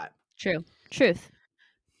ugly hot. True. Truth.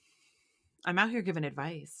 I'm out here giving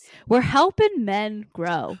advice. We're helping men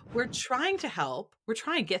grow. We're trying to help. We're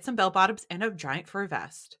trying to get some bell bottoms and a giant fur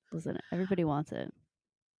vest. Listen, everybody wants it.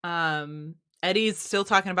 Eddie's still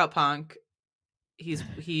talking about Punk.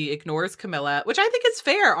 He ignores Camilla, which I think is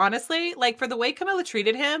fair, honestly. Like for the way Camilla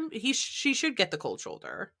treated him, she should get the cold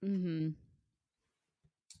shoulder. Then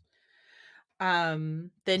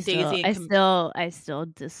Daisy. I still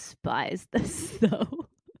despise this though.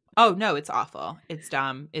 Oh no, it's awful. It's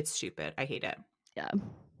dumb. It's stupid. I hate it. Yeah.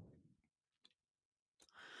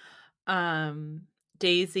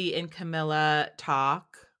 Daisy and Camilla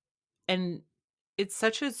talk, and it's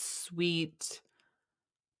such a sweet,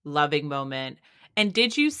 loving moment. And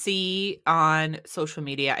did you see on social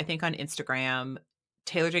media, I think on Instagram,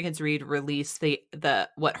 Taylor Jenkins Reid released the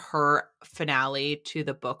what her finale to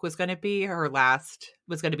the book was going to be? Her last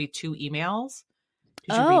was going to be 2 emails.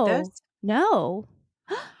 Did you read this? No.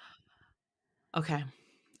 Okay.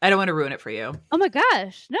 I don't want to ruin it for you. Oh my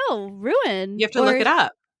gosh. No, ruin. You have to look it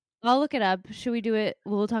up. I'll look it up. Should we do it?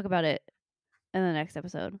 We'll talk about it in the next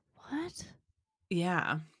episode. What?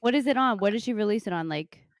 Yeah. What is it on? What did she release it on?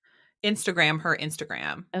 Like Instagram, her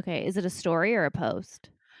Instagram. Okay. Is it a story or a post?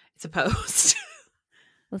 It's a post.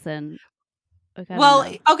 Listen. Okay.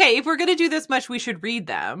 If we're going to do this much, we should read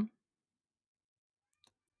them.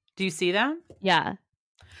 Do you see them? Yeah.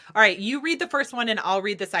 All right. You read the first one and I'll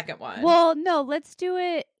read the second one. Well, no, let's do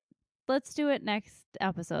it. Let's do it next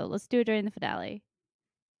episode. Let's do it during the finale.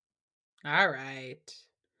 All right.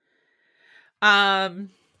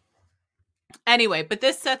 Anyway, but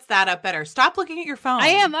this sets that up better. Stop looking at your phone. I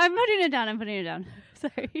am. I'm putting it down.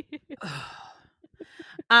 Sorry.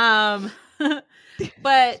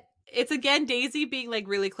 But it's again Daisy being like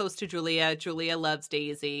really close to Julia. Julia loves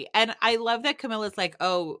Daisy, and I love that Camilla's like,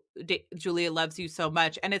 "Oh, Julia loves you so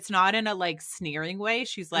much," and it's not in a like sneering way.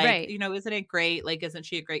 She's like, right. Isn't it great? Like, isn't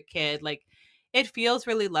she a great kid? Like, it feels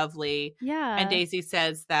really lovely. Yeah. And Daisy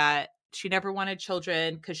says that she never wanted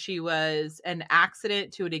children because she was an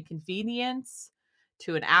accident to an inconvenience,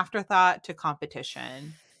 to an afterthought, to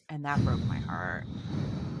competition. And that broke my heart.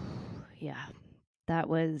 Yeah, that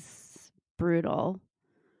was brutal.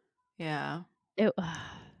 Yeah. It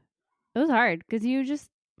was hard because you just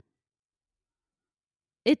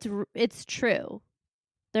it's true.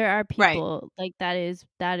 There are Right. people like that is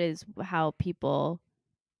how people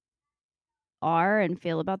are and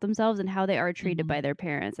feel about themselves and how they are treated Mhm. by their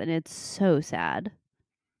parents, and it's so sad.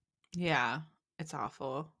 Yeah. It's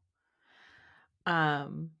awful.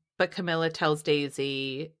 But Camilla tells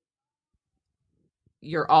Daisy,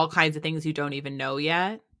 you're all kinds of things you don't even know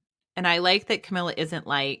yet. And I like that Camilla isn't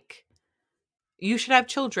like, you should have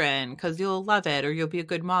children because you'll love it or you'll be a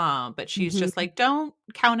good mom. But she's Mhm. just like, don't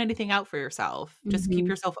count anything out for yourself. Just keep Mhm.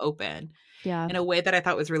 yourself open Yeah. in a way that I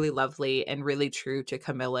thought was really lovely and really true to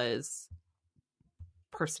Camilla's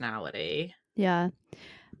personality. Yeah.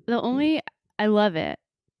 I love it.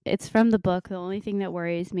 It's from the book. The only thing that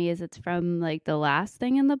worries me is it's from like the last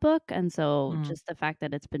thing in the book, and so Mm. just the fact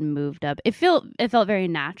that it's been moved up. It felt very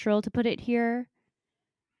natural to put it here.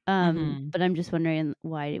 Mhm. But I'm just wondering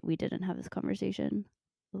why we didn't have this conversation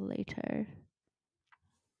later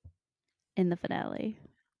in the finale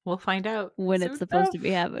We'll find out when it's soon supposed enough. to be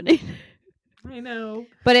happening. I know.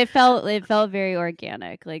 But it felt very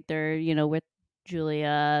organic. Like they're, with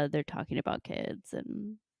Julia, they're talking about kids,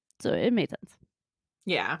 and so it made sense.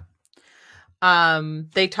 Yeah.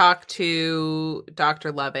 They talk to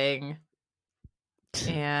Dr. Loving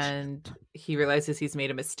and he realizes he's made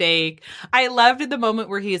a mistake. I loved in the moment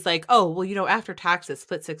where he's like, oh, well, after taxes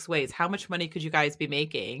split 6 ways, how much money could you guys be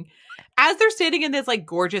making? As they're standing in this like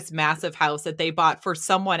gorgeous, massive house that they bought for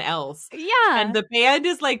someone else. Yeah. And the band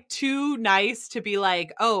is like too nice to be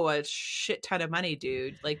like, oh, a shit ton of money,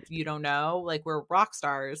 dude. Like, you don't know, like we're rock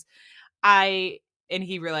stars. And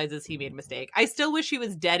he realizes he made a mistake. I still wish he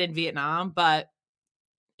was dead in Vietnam, but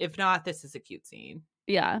if not, this is a cute scene.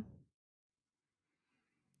 Yeah.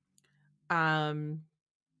 And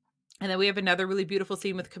then we have another really beautiful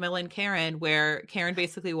scene with Camilla and Karen where Karen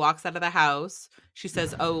basically walks out of the house. She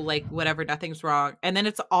says, oh, like whatever, nothing's wrong. And then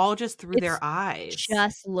it's all just through their eyes.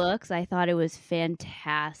 Just looks. I thought it was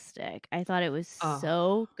fantastic. I thought it was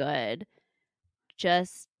so good.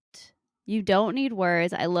 Just, you don't need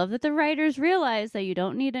words. I love that the writers realize that you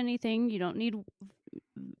don't need anything. You don't need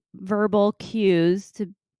verbal cues to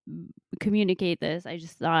communicate this. I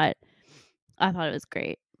thought it was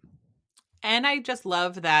great. And I just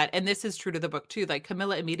love that. And this is true to the book too. Like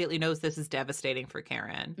Camilla immediately knows this is devastating for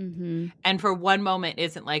Karen. Mm-hmm. And for one moment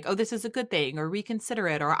isn't like, oh, this is a good thing or reconsider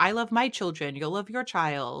it or I love my children. You'll love your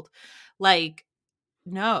child. Like,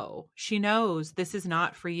 no, she knows this is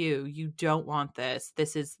not for you. You don't want this.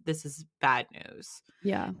 This is bad news.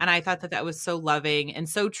 Yeah. And I thought that was so loving and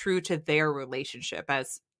so true to their relationship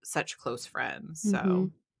as such close friends. Mm-hmm.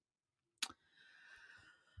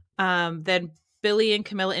 So then Billy and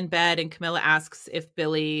Camilla in bed, and Camilla asks if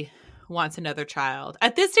Billy wants another child.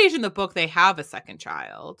 At this stage in the book, they have a second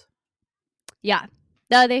child. Yeah.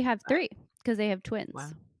 No, they have 3 because they have twins. Wow.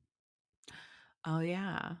 Oh,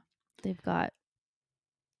 yeah. They've got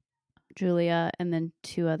Julia and then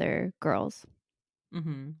 2 other girls.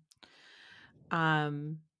 Mm-hmm.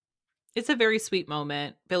 It's a very sweet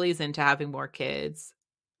moment. Billy's into having more kids.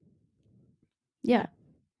 Yeah.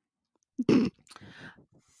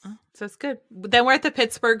 So it's good. Then we're at the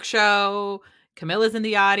Pittsburgh show. Camilla's in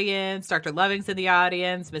the audience. Dr. Loving's in the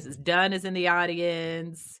audience. Mrs. Dunn is in the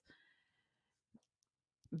audience.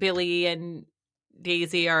 Billy and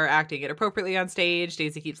Daisy are acting inappropriately on stage.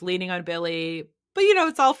 Daisy keeps leaning on Billy. But,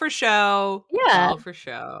 it's all for show. Yeah. It's all for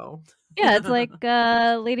show. Yeah, it's like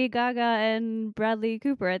Lady Gaga and Bradley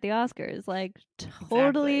Cooper at the Oscars. Like,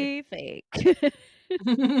 totally fake.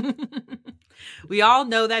 We all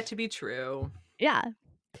know that to be true. Yeah.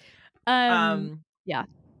 Yeah.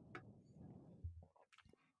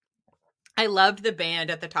 I loved the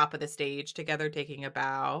band at the top of the stage together taking a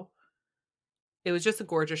bow. It was just a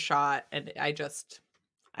gorgeous shot, and I just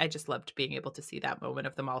loved being able to see that moment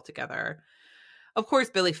of them all together. Of course,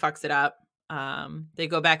 Billy fucks it up. They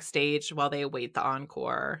go backstage while they await the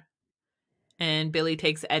encore, and Billy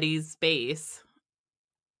takes Eddie's bass.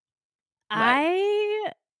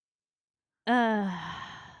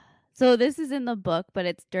 So this is in the book, but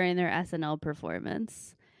it's during their SNL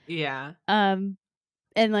performance. Yeah. And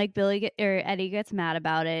like Eddie gets mad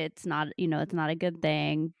about it. It's not, it's not a good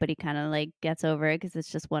thing, but he kind of like gets over it because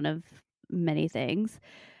it's just one of many things.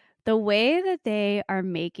 The way that they are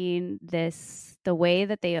making this, the way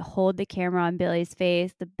that they hold the camera on Billy's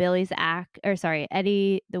face,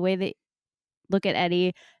 Eddie, the way they look at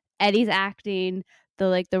Eddie's acting,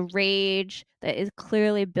 the rage that is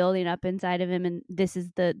clearly building up inside of him, and this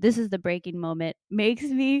is the breaking moment, makes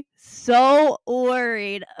me so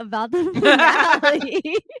worried about the finale.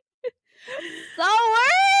 So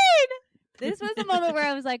worried. This was a moment where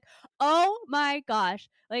I was like, oh my gosh.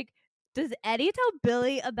 Like, does Eddie tell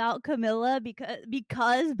Billy about Camilla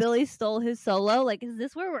because Billy stole his solo? Like, is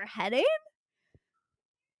this where we're heading?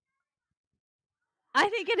 I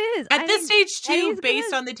think it is. At this stage, too, Eddie's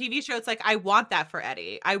based on the TV show, it's like, I want that for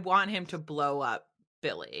Eddie. I want him to blow up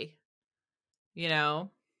Billy. You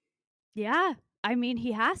know? Yeah. I mean,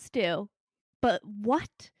 he has to. But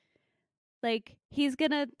what? Like, he's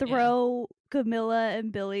gonna throw Camilla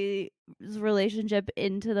and Billy's relationship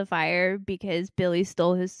into the fire because Billy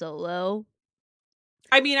stole his solo.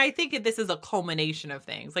 I mean, I think this is a culmination of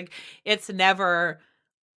things. Like, it's never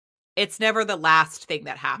the last thing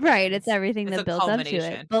that happens. Right, it's everything that builds up to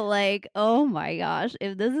it. But like, oh my gosh,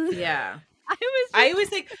 if this is I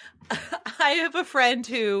was like, I have a friend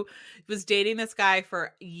who was dating this guy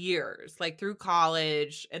for years, like through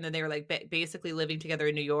college, and then they were like basically living together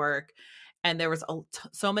in New York. And there was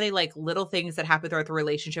so many like little things that happened throughout the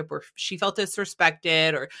relationship where she felt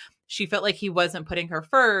disrespected, or she felt like he wasn't putting her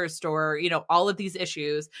first, or, you know, all of these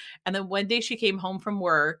issues. And then one day she came home from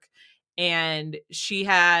work and she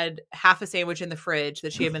had half a sandwich in the fridge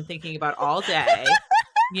that she had been thinking about all day,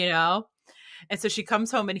 you know? And so she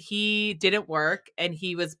comes home and he didn't work and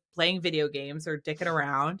he was playing video games or dicking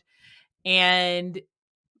around. And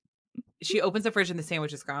she opens the fridge and the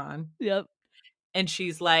sandwich is gone. Yep. And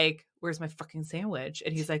she's like, where's my fucking sandwich?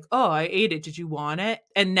 And he's like, oh, I ate it. Did you want it?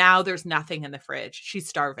 And now there's nothing in the fridge. She's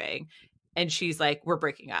starving. And she's like, we're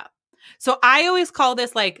breaking up. So I always call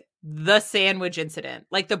this like the sandwich incident,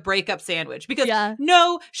 like the breakup sandwich, because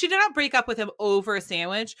no, she did not break up with him over a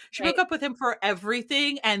sandwich. She broke up with him for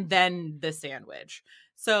everything and then the sandwich.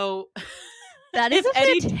 So that is a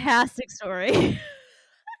fantastic story.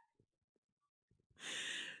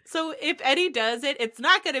 So if Eddie does it, it's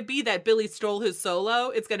not going to be that Billy stole his solo.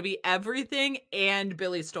 It's going to be everything and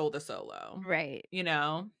Billy stole the solo. Right. You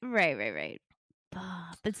know? Right.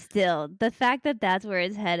 But still, the fact that that's where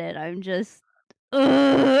it's headed, I'm just...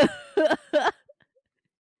 Yeah.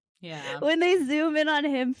 When they zoom in on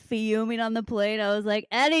him fuming on the plane, I was like,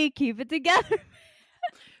 Eddie, keep it together.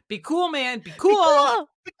 Be cool, man. Be cool.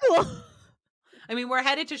 Be cool. I mean, we're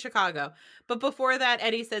headed to Chicago. But before that,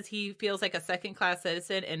 Eddie says he feels like a second-class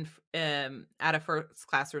citizen at a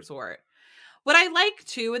first-class resort. What I like,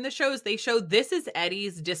 too, in the show is they show this is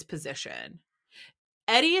Eddie's disposition.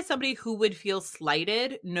 Eddie is somebody who would feel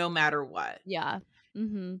slighted no matter what. Yeah.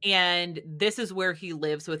 Mm-hmm. And this is where he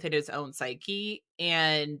lives within his own psyche.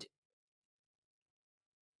 And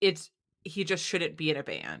he just shouldn't be in a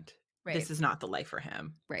band. Right. This is not the life for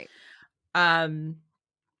him. Right.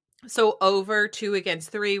 So over 2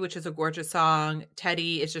 Against 3, which is a gorgeous song.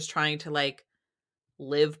 Teddy is just trying to like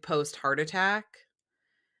live post heart attack.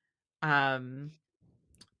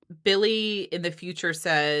 Billy in the future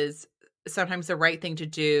says sometimes the right thing to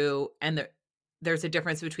do, and there's a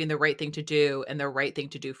difference between the right thing to do and the right thing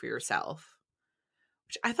to do for yourself,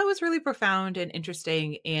 which I thought was really profound and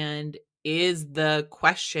interesting, and is the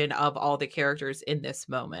question of all the characters in this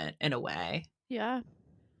moment in a way. Yeah.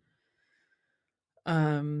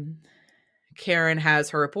 Karen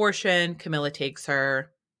has her abortion. Camilla takes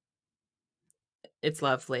her. It's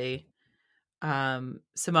lovely.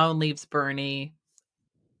 Simone leaves Bernie.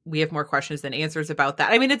 We have more questions than answers about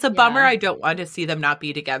that. I mean, it's a bummer. I don't want to see them not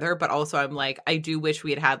be together, but also I'm like, I do wish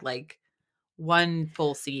we had like one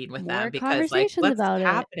full scene with them, because like, what's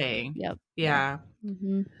happening? Yep. Yeah.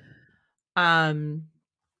 Mm-hmm.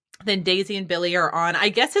 Then Daisy and Billy are on, I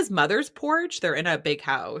guess, his mother's porch. They're in a big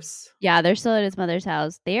house. Yeah, they're still at his mother's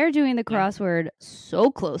house. They are doing the crossword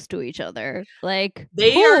so close to each other. Like,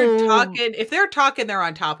 they are talking. If they're talking, they're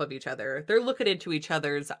on top of each other. They're looking into each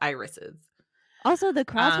other's irises. Also, the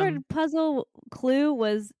crossword puzzle clue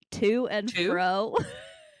was to and fro.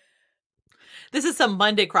 This is some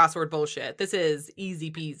Monday crossword bullshit. This is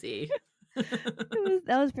easy peasy.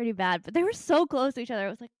 That was pretty bad, but they were so close to each other. I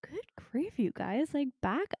was like, good grief, you guys, like,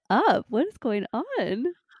 back up. What is going on?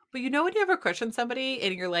 But you know when you ever crush on somebody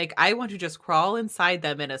and you're like, I want to just crawl inside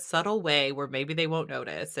them in a subtle way where maybe they won't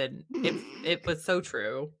notice, and it was so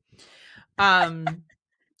true. Then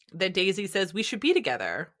Daisy says we should be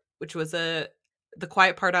together, which was the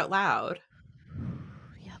quiet part out loud.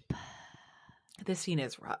 Yep. This scene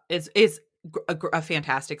is rough. Is a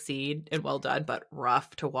fantastic scene and well done, but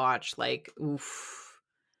rough to watch. Like, oof.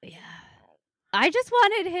 Yeah. I just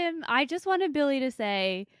wanted Billy to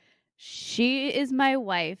say, she is my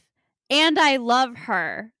wife and I love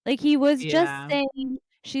her. Like, he was just saying,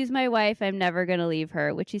 she's my wife, I'm never gonna leave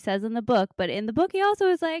her, which he says in the book. But in the book, he also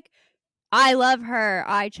is like, I love her,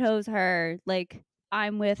 I chose her, like,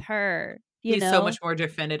 I'm with her. He's so much more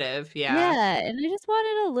definitive. Yeah. Yeah. And I just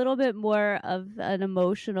wanted a little bit more of an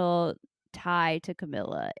emotional tie to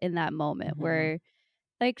Camilla in that moment Mm-hmm. where,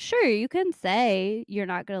 like, sure, you can say you're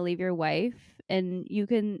not going to leave your wife, and you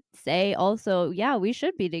can say also, yeah, we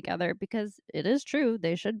should be together, because it is true,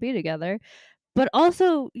 they should be together. But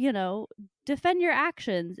also, defend your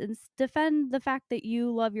actions and defend the fact that you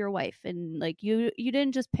love your wife, and like you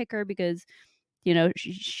didn't just pick her because you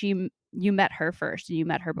met her first and you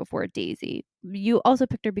met her before Daisy. You also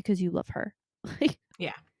picked her because you love her. Like,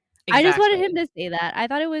 Yeah, I just wanted exactly. him to say that. I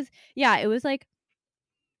thought it was like,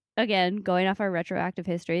 again, going off our retroactive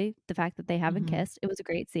history, the fact that they haven't Mm-hmm. kissed, it was a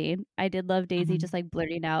great scene. I did love Daisy Mm-hmm. just like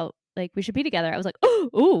blurting out like, we should be together. I was like, oh,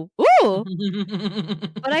 ooh.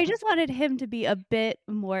 But I just wanted him to be a bit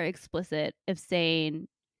more explicit of saying,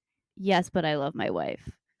 yes, but I love my wife.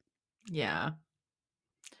 Yeah.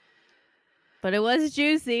 But it was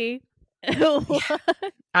juicy. Yeah.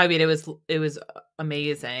 I mean, it was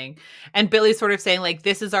amazing. And Billy's sort of saying, like,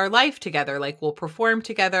 this is our life together. Like, we'll perform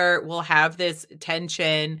together. We'll have this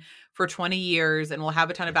tension for 20 years and we'll have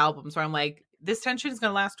a ton of albums where I'm like, this tension is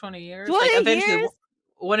going to last 20 years. 20 like, eventually, years?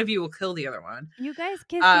 one of you will kill the other one. You guys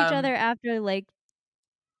kissed each other after like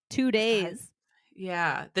 2 5 days.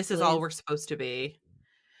 Yeah, this is Please. all we're supposed to be.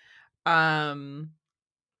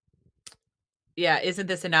 Yeah, isn't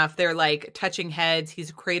this enough? They're like touching heads.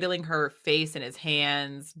 He's cradling her face in his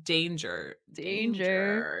hands. Danger. And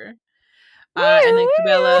then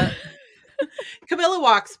Camilla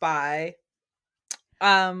walks by.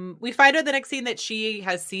 We find out the next scene that she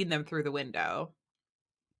has seen them through the window.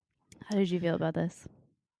 How did you feel about this?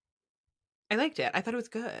 I liked it. I thought it was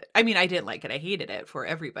good. I mean, I didn't like it. I hated it for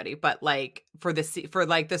everybody, but like for the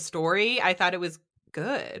story, I thought it was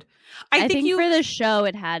good. I think for the show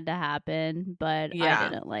it had to happen, but yeah. I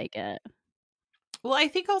didn't like it. Well, I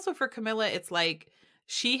think also for Camilla, it's like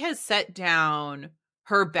she has set down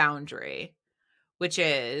her boundary, which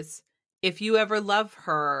is if you ever love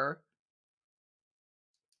her,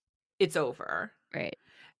 it's over. Right.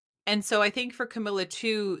 And so I think for Camilla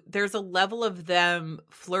too, there's a level of them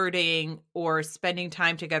flirting or spending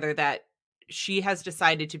time together that she has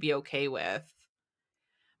decided to be okay with.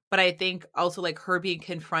 But I think also like her being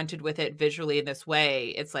confronted with it visually in this way,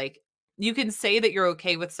 it's like you can say that you're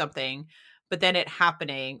okay with something, but then it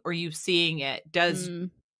happening or you seeing it does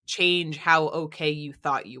change how okay you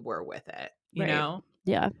thought you were with it, you know?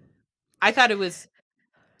 Yeah. I thought it was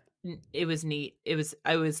neat.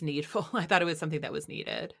 I was needful. I thought it was something that was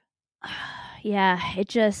needed. Yeah, it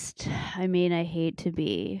just, I mean, I hate to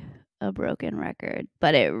be a broken record,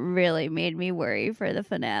 but it really made me worry for the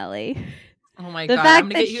finale. Oh my God. I'm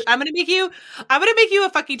gonna make you a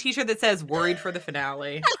fucking t-shirt that says worried for the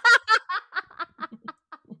finale.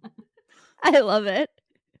 I love it.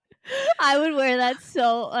 I would wear that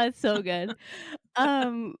that's so good.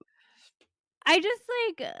 I just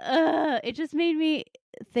like it just made me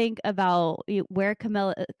think about where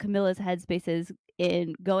Camilla's headspace is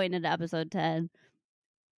in going into episode 10.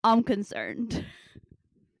 I'm concerned.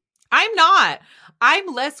 I'm not. I'm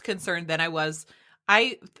less concerned than I was.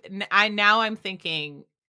 Now I'm thinking,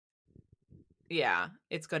 yeah,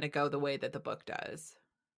 it's going to go the way that the book does.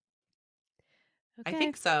 Okay. I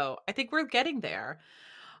think so. I think we're getting there.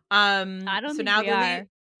 I don't think we are.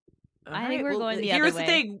 I think we're going the other way. Here's the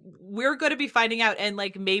thing. We're going to be finding out, and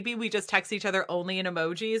like maybe we just text each other only in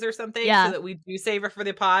emojis or something so that we do save it for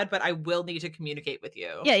the pod, but I will need to communicate with you.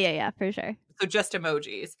 Yeah, for sure. So just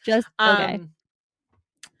emojis. Just, okay.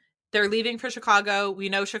 They're leaving for Chicago. We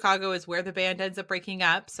know Chicago is where the band ends up breaking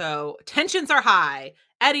up, so tensions are high.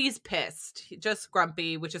 Eddie's pissed, just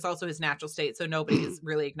grumpy, which is also his natural state, so nobody's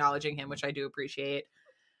really acknowledging him, which I do appreciate.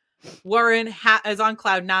 Warren is on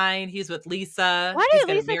cloud 9. He's with Lisa. Why He's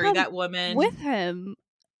did Lisa marry that woman with him?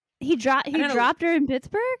 He dropped her in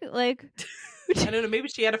Pittsburgh? Like I don't know, maybe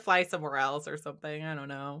she had to fly somewhere else or something. I don't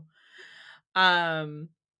know.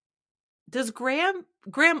 Does Graham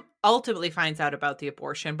ultimately finds out about the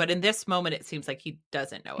abortion, but in this moment it seems like he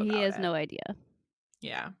doesn't know about it. He has no idea.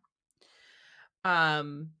 Yeah.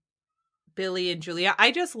 Billy and Julia.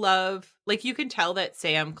 I just love, like, you can tell that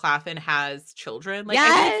Sam Claflin has children. Like,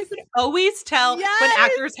 I think you can always tell when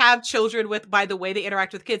actors have children by the way they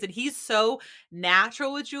interact with kids. And he's so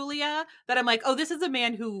natural with Julia that I'm like, oh, this is a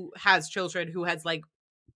man who has children, who has like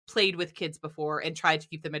played with kids before and tried to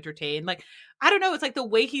keep them entertained. Like, I don't know. It's like the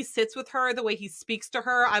way he sits with her, the way he speaks to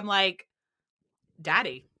her. I'm like,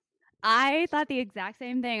 daddy. I thought the exact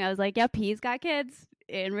same thing. I was like, yep, he's got kids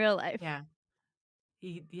in real life. Yeah.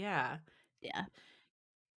 Yeah.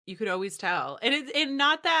 You could always tell. And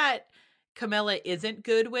not that Camilla isn't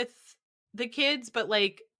good with the kids, but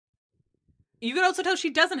like you could also tell she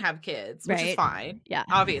doesn't have kids, which is fine. Yeah.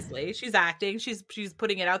 Obviously. She's acting. She's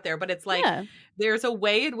putting it out there, but it's like there's a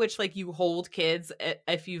way in which like you hold kids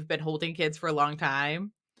if you've been holding kids for a long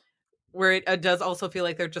time, where it does also feel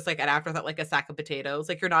like they're just like an afterthought, like a sack of potatoes.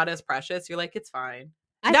 Like you're not as precious. You're like, it's fine.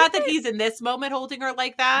 Not that he's in this moment holding her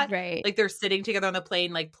like that. Right. Like they're sitting together on the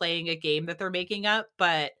plane, like playing a game that they're making up.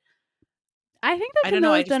 But I think that I don't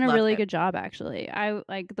know. I Camilla's just done a loved really it. good job, actually. I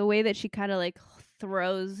like the way that she kind of like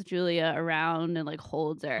throws Julia around and like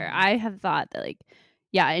holds her. I have thought that like,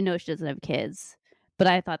 yeah, I know she doesn't have kids, but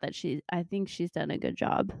I thought that I think she's done a good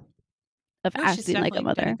job of acting like a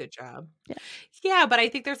mother. Done a good job. Yeah, but I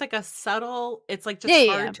think there's like a subtle. It's like just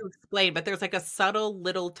hard to explain, but there's like a subtle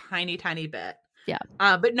little tiny bit. Yeah.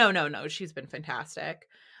 But no, she's been fantastic.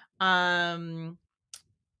 Camilla,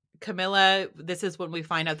 this is when we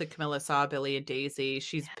find out that Camilla saw Billy and Daisy.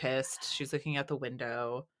 She's pissed. She's looking out the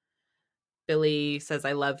window. Billy says,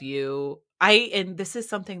 I love you. And this is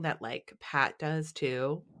something that like Pat does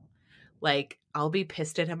too. Like I'll be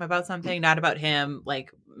pissed at him about something, not about him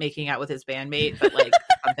like making out with his bandmate, but like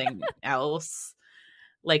something else.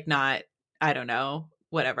 Like not, I don't know,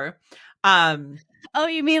 whatever. Oh,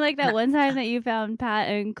 you mean like that one time that you found Pat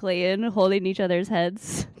and Clayton holding each other's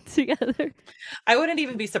heads together? I wouldn't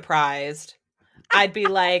even be surprised. I'd be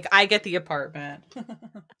like, I get the apartment.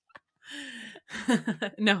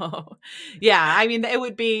 No. Yeah, I mean, it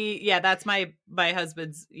would be, yeah, that's my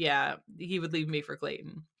husband's, yeah, he would leave me for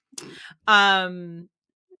Clayton. But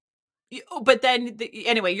then,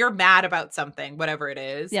 anyway, you're mad about something, whatever it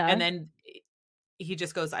is. Yeah. And then he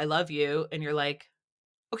just goes, I love you. And you're like,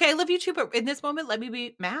 okay, I love you too, but in this moment, let me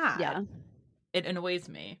be mad. Yeah. It annoys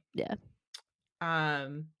me. Yeah.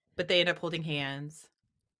 But they end up holding hands.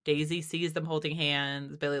 Daisy sees them holding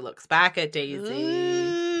hands. Billy looks back at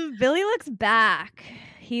Daisy. Billy looks back.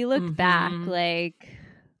 He looked back, like,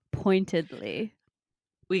 pointedly.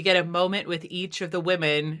 We get a moment with each of the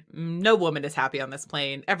women. No woman is happy on this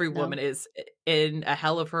plane. Every woman is in a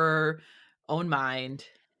hell of her own mind.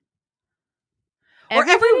 Or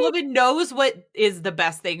every woman knows what is the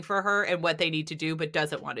best thing for her and what they need to do, but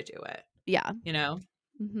doesn't want to do it. Yeah. You know?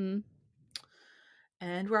 Mm-hmm.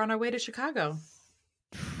 And we're on our way to Chicago.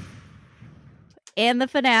 And the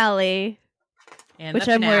finale. Which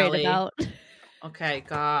I'm worried about. Okay,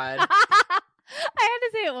 God. I had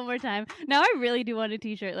to say it one more time. Now I really do want a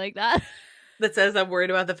t-shirt like that. That says I'm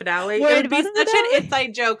worried about the finale. It would be such an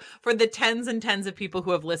inside joke for the tens and tens of people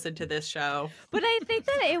who have listened to this show. But I think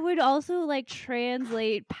that it would also like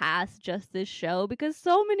translate past just this show because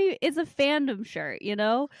so many, it's a fandom shirt, you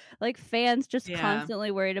know? Like fans just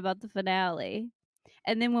constantly worried about the finale.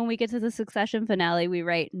 And then when we get to the Succession finale, we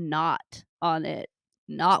write not on it.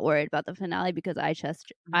 Not worried about the finale because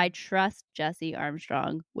I trust Jesse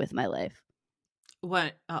Armstrong with my life.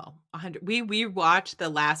 What? Oh, 100. We watched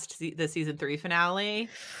the season 3 finale.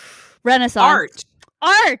 Renaissance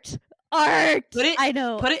art. I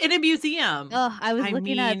know. Put it in a museum. Oh, I was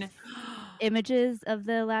looking at images of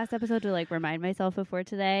the last episode to like remind myself before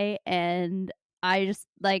today, and I just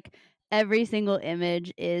like every single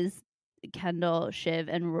image is Kendall, Shiv,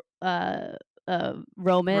 and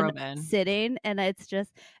Roman sitting, and it's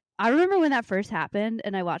just I remember when that first happened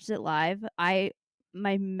and I watched it live, my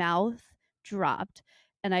mouth dropped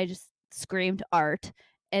and I just screamed art,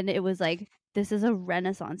 and it was like, this is a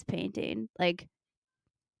Renaissance painting. Like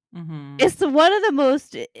it's one of the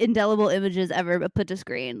most indelible images ever put to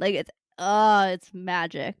screen. Like it's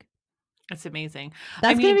magic. It's amazing.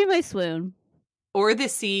 That's gonna be my swoon. Or the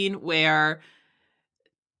scene where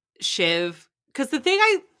Shiv, because the thing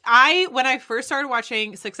I when I first started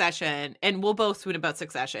watching Succession, and we'll both swoon about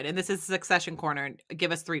Succession, and this is Succession Corner,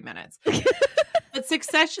 give us 3 minutes. But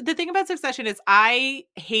Succession, the thing about Succession is I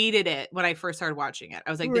hated it when I first started watching it.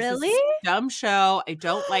 I was like, this is a dumb show. I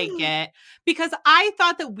don't like it. Because I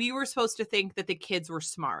thought that we were supposed to think that the kids were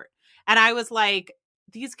smart. And I was like,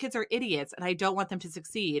 these kids are idiots and I don't want them to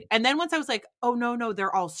succeed. And then once I was like, oh, no,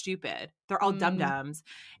 they're all stupid. They're all dum-dums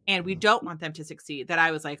and we don't want them to succeed. That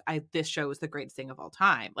I was like, this show is the greatest thing of all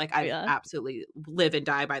time. Like I absolutely live and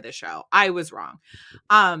die by this show. I was wrong.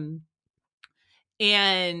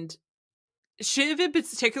 And Shiv in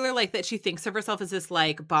particular, like that she thinks of herself as this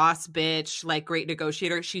like boss bitch, like great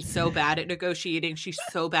negotiator. She's so bad at negotiating. She's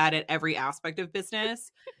so bad at every aspect of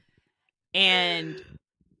business. And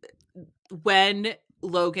when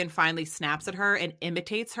Logan finally snaps at her and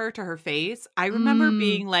imitates her to her face, I remember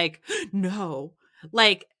being like, no,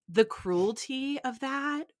 like the cruelty of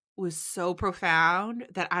that was so profound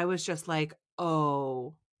that I was just like,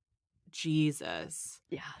 oh, Jesus.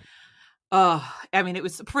 Yeah. Oh, I mean, it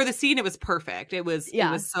was for the scene. It was perfect. It was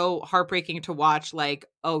so heartbreaking to watch. Like,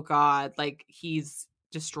 oh God, like he's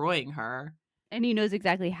destroying her. And he knows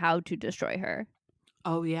exactly how to destroy her.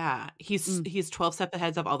 Oh yeah, he's 12 steps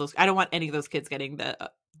ahead of all those. I don't want any of those kids getting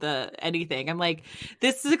the anything. I'm like,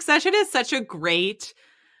 this Succession is such a great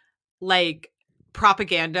like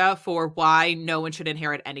propaganda for why no one should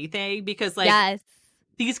inherit anything, because like Yes.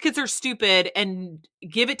 these kids are stupid, and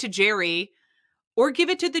give it to Jerry or give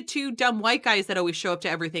it to the two dumb white guys that always show up to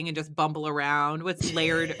everything and just bumble around. What's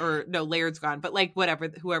Laird or no, Laird's gone, but like whatever,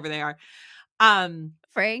 whoever they are.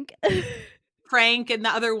 Frank and the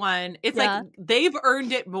other one, it's like they've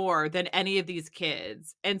earned it more than any of these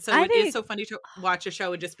kids. And so it is so funny to watch a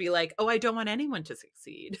show and just be like, oh, I don't want anyone to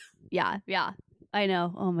succeed. Yeah. I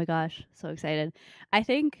know. Oh my gosh. So excited. I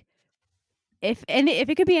think if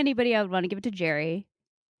it could be anybody, I would want to give it to Jerry.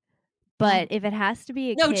 But if it has to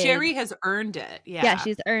be a kid, Jerry has earned it. Yeah,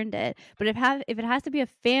 she's earned it. But if it has to be a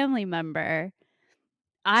family member,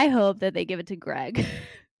 I hope that they give it to Greg.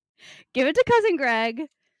 Give it to cousin Greg.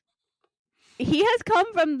 He has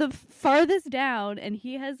come from the farthest down, and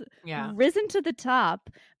he has risen to the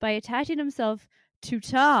top by attaching himself to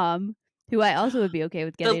Tom, who I also would be okay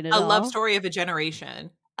with getting a love story of a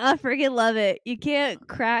generation. I freaking love it. You can't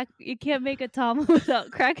make a Tom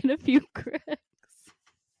without cracking a few cracks.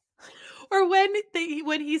 Or when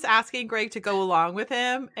he's asking Greg to go along with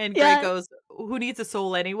him, and Greg goes, "Who needs a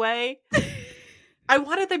soul anyway?" I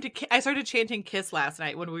wanted them to. I started chanting "kiss" last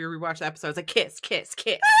night when we rewatched the episode. I was like, "Kiss, kiss,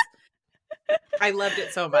 kiss." I loved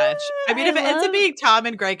it so much. I mean, if it ends up being Tom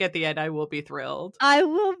and Greg at the end, I will be thrilled. I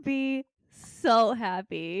will be so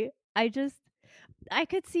happy. I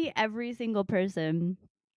could see every single person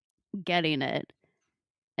getting it.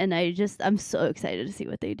 And I'm so excited to see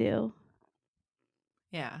what they do.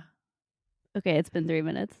 Yeah. Okay, it's been 3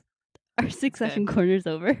 minutes. Our Succession corner's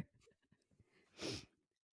over.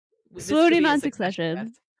 Swooning on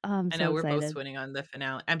Succession. I know we're both swooning on the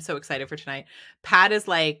finale. I'm so excited for tonight. Pat is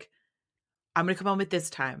like, I'm going to come home at this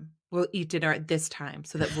time. We'll eat dinner at this time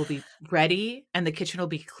so that we'll be ready and the kitchen will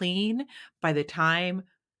be clean by the time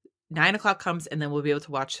 9 o'clock comes, and then we'll be able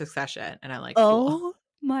to watch Succession. And I'm like, oh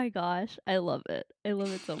my gosh. I love it. I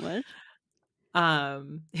love it so much.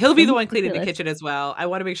 He'll be the one cleaning the kitchen as well. I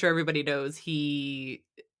want to make sure everybody knows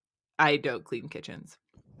I don't clean kitchens.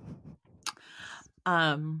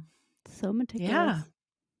 So meticulous. Yeah.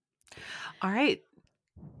 All right.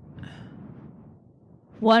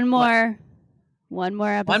 One more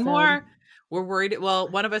episode. One more. We're worried. Well,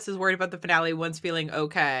 one of us is worried about the finale. One's feeling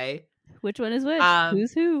okay. Which one is which?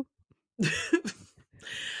 Who's who?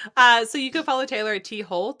 So you can follow Taylor at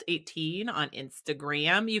Holt18 on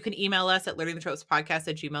Instagram. You can email us at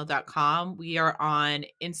learningthetropes@gmail.com. We are on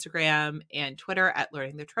Instagram and Twitter at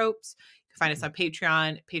Learning the Tropes. You can find us on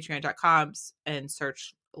Patreon, patreon.com, and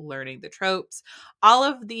search Learning the Tropes. All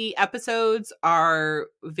of the episodes are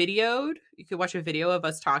videoed. You can watch a video of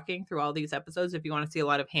us talking through all these episodes if you want to see a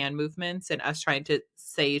lot of hand movements and us trying to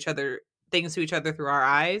say things to each other through our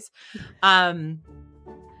eyes. And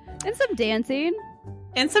some dancing.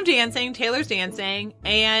 Taylor's dancing.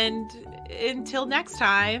 And until next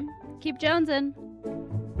time, keep jonesing.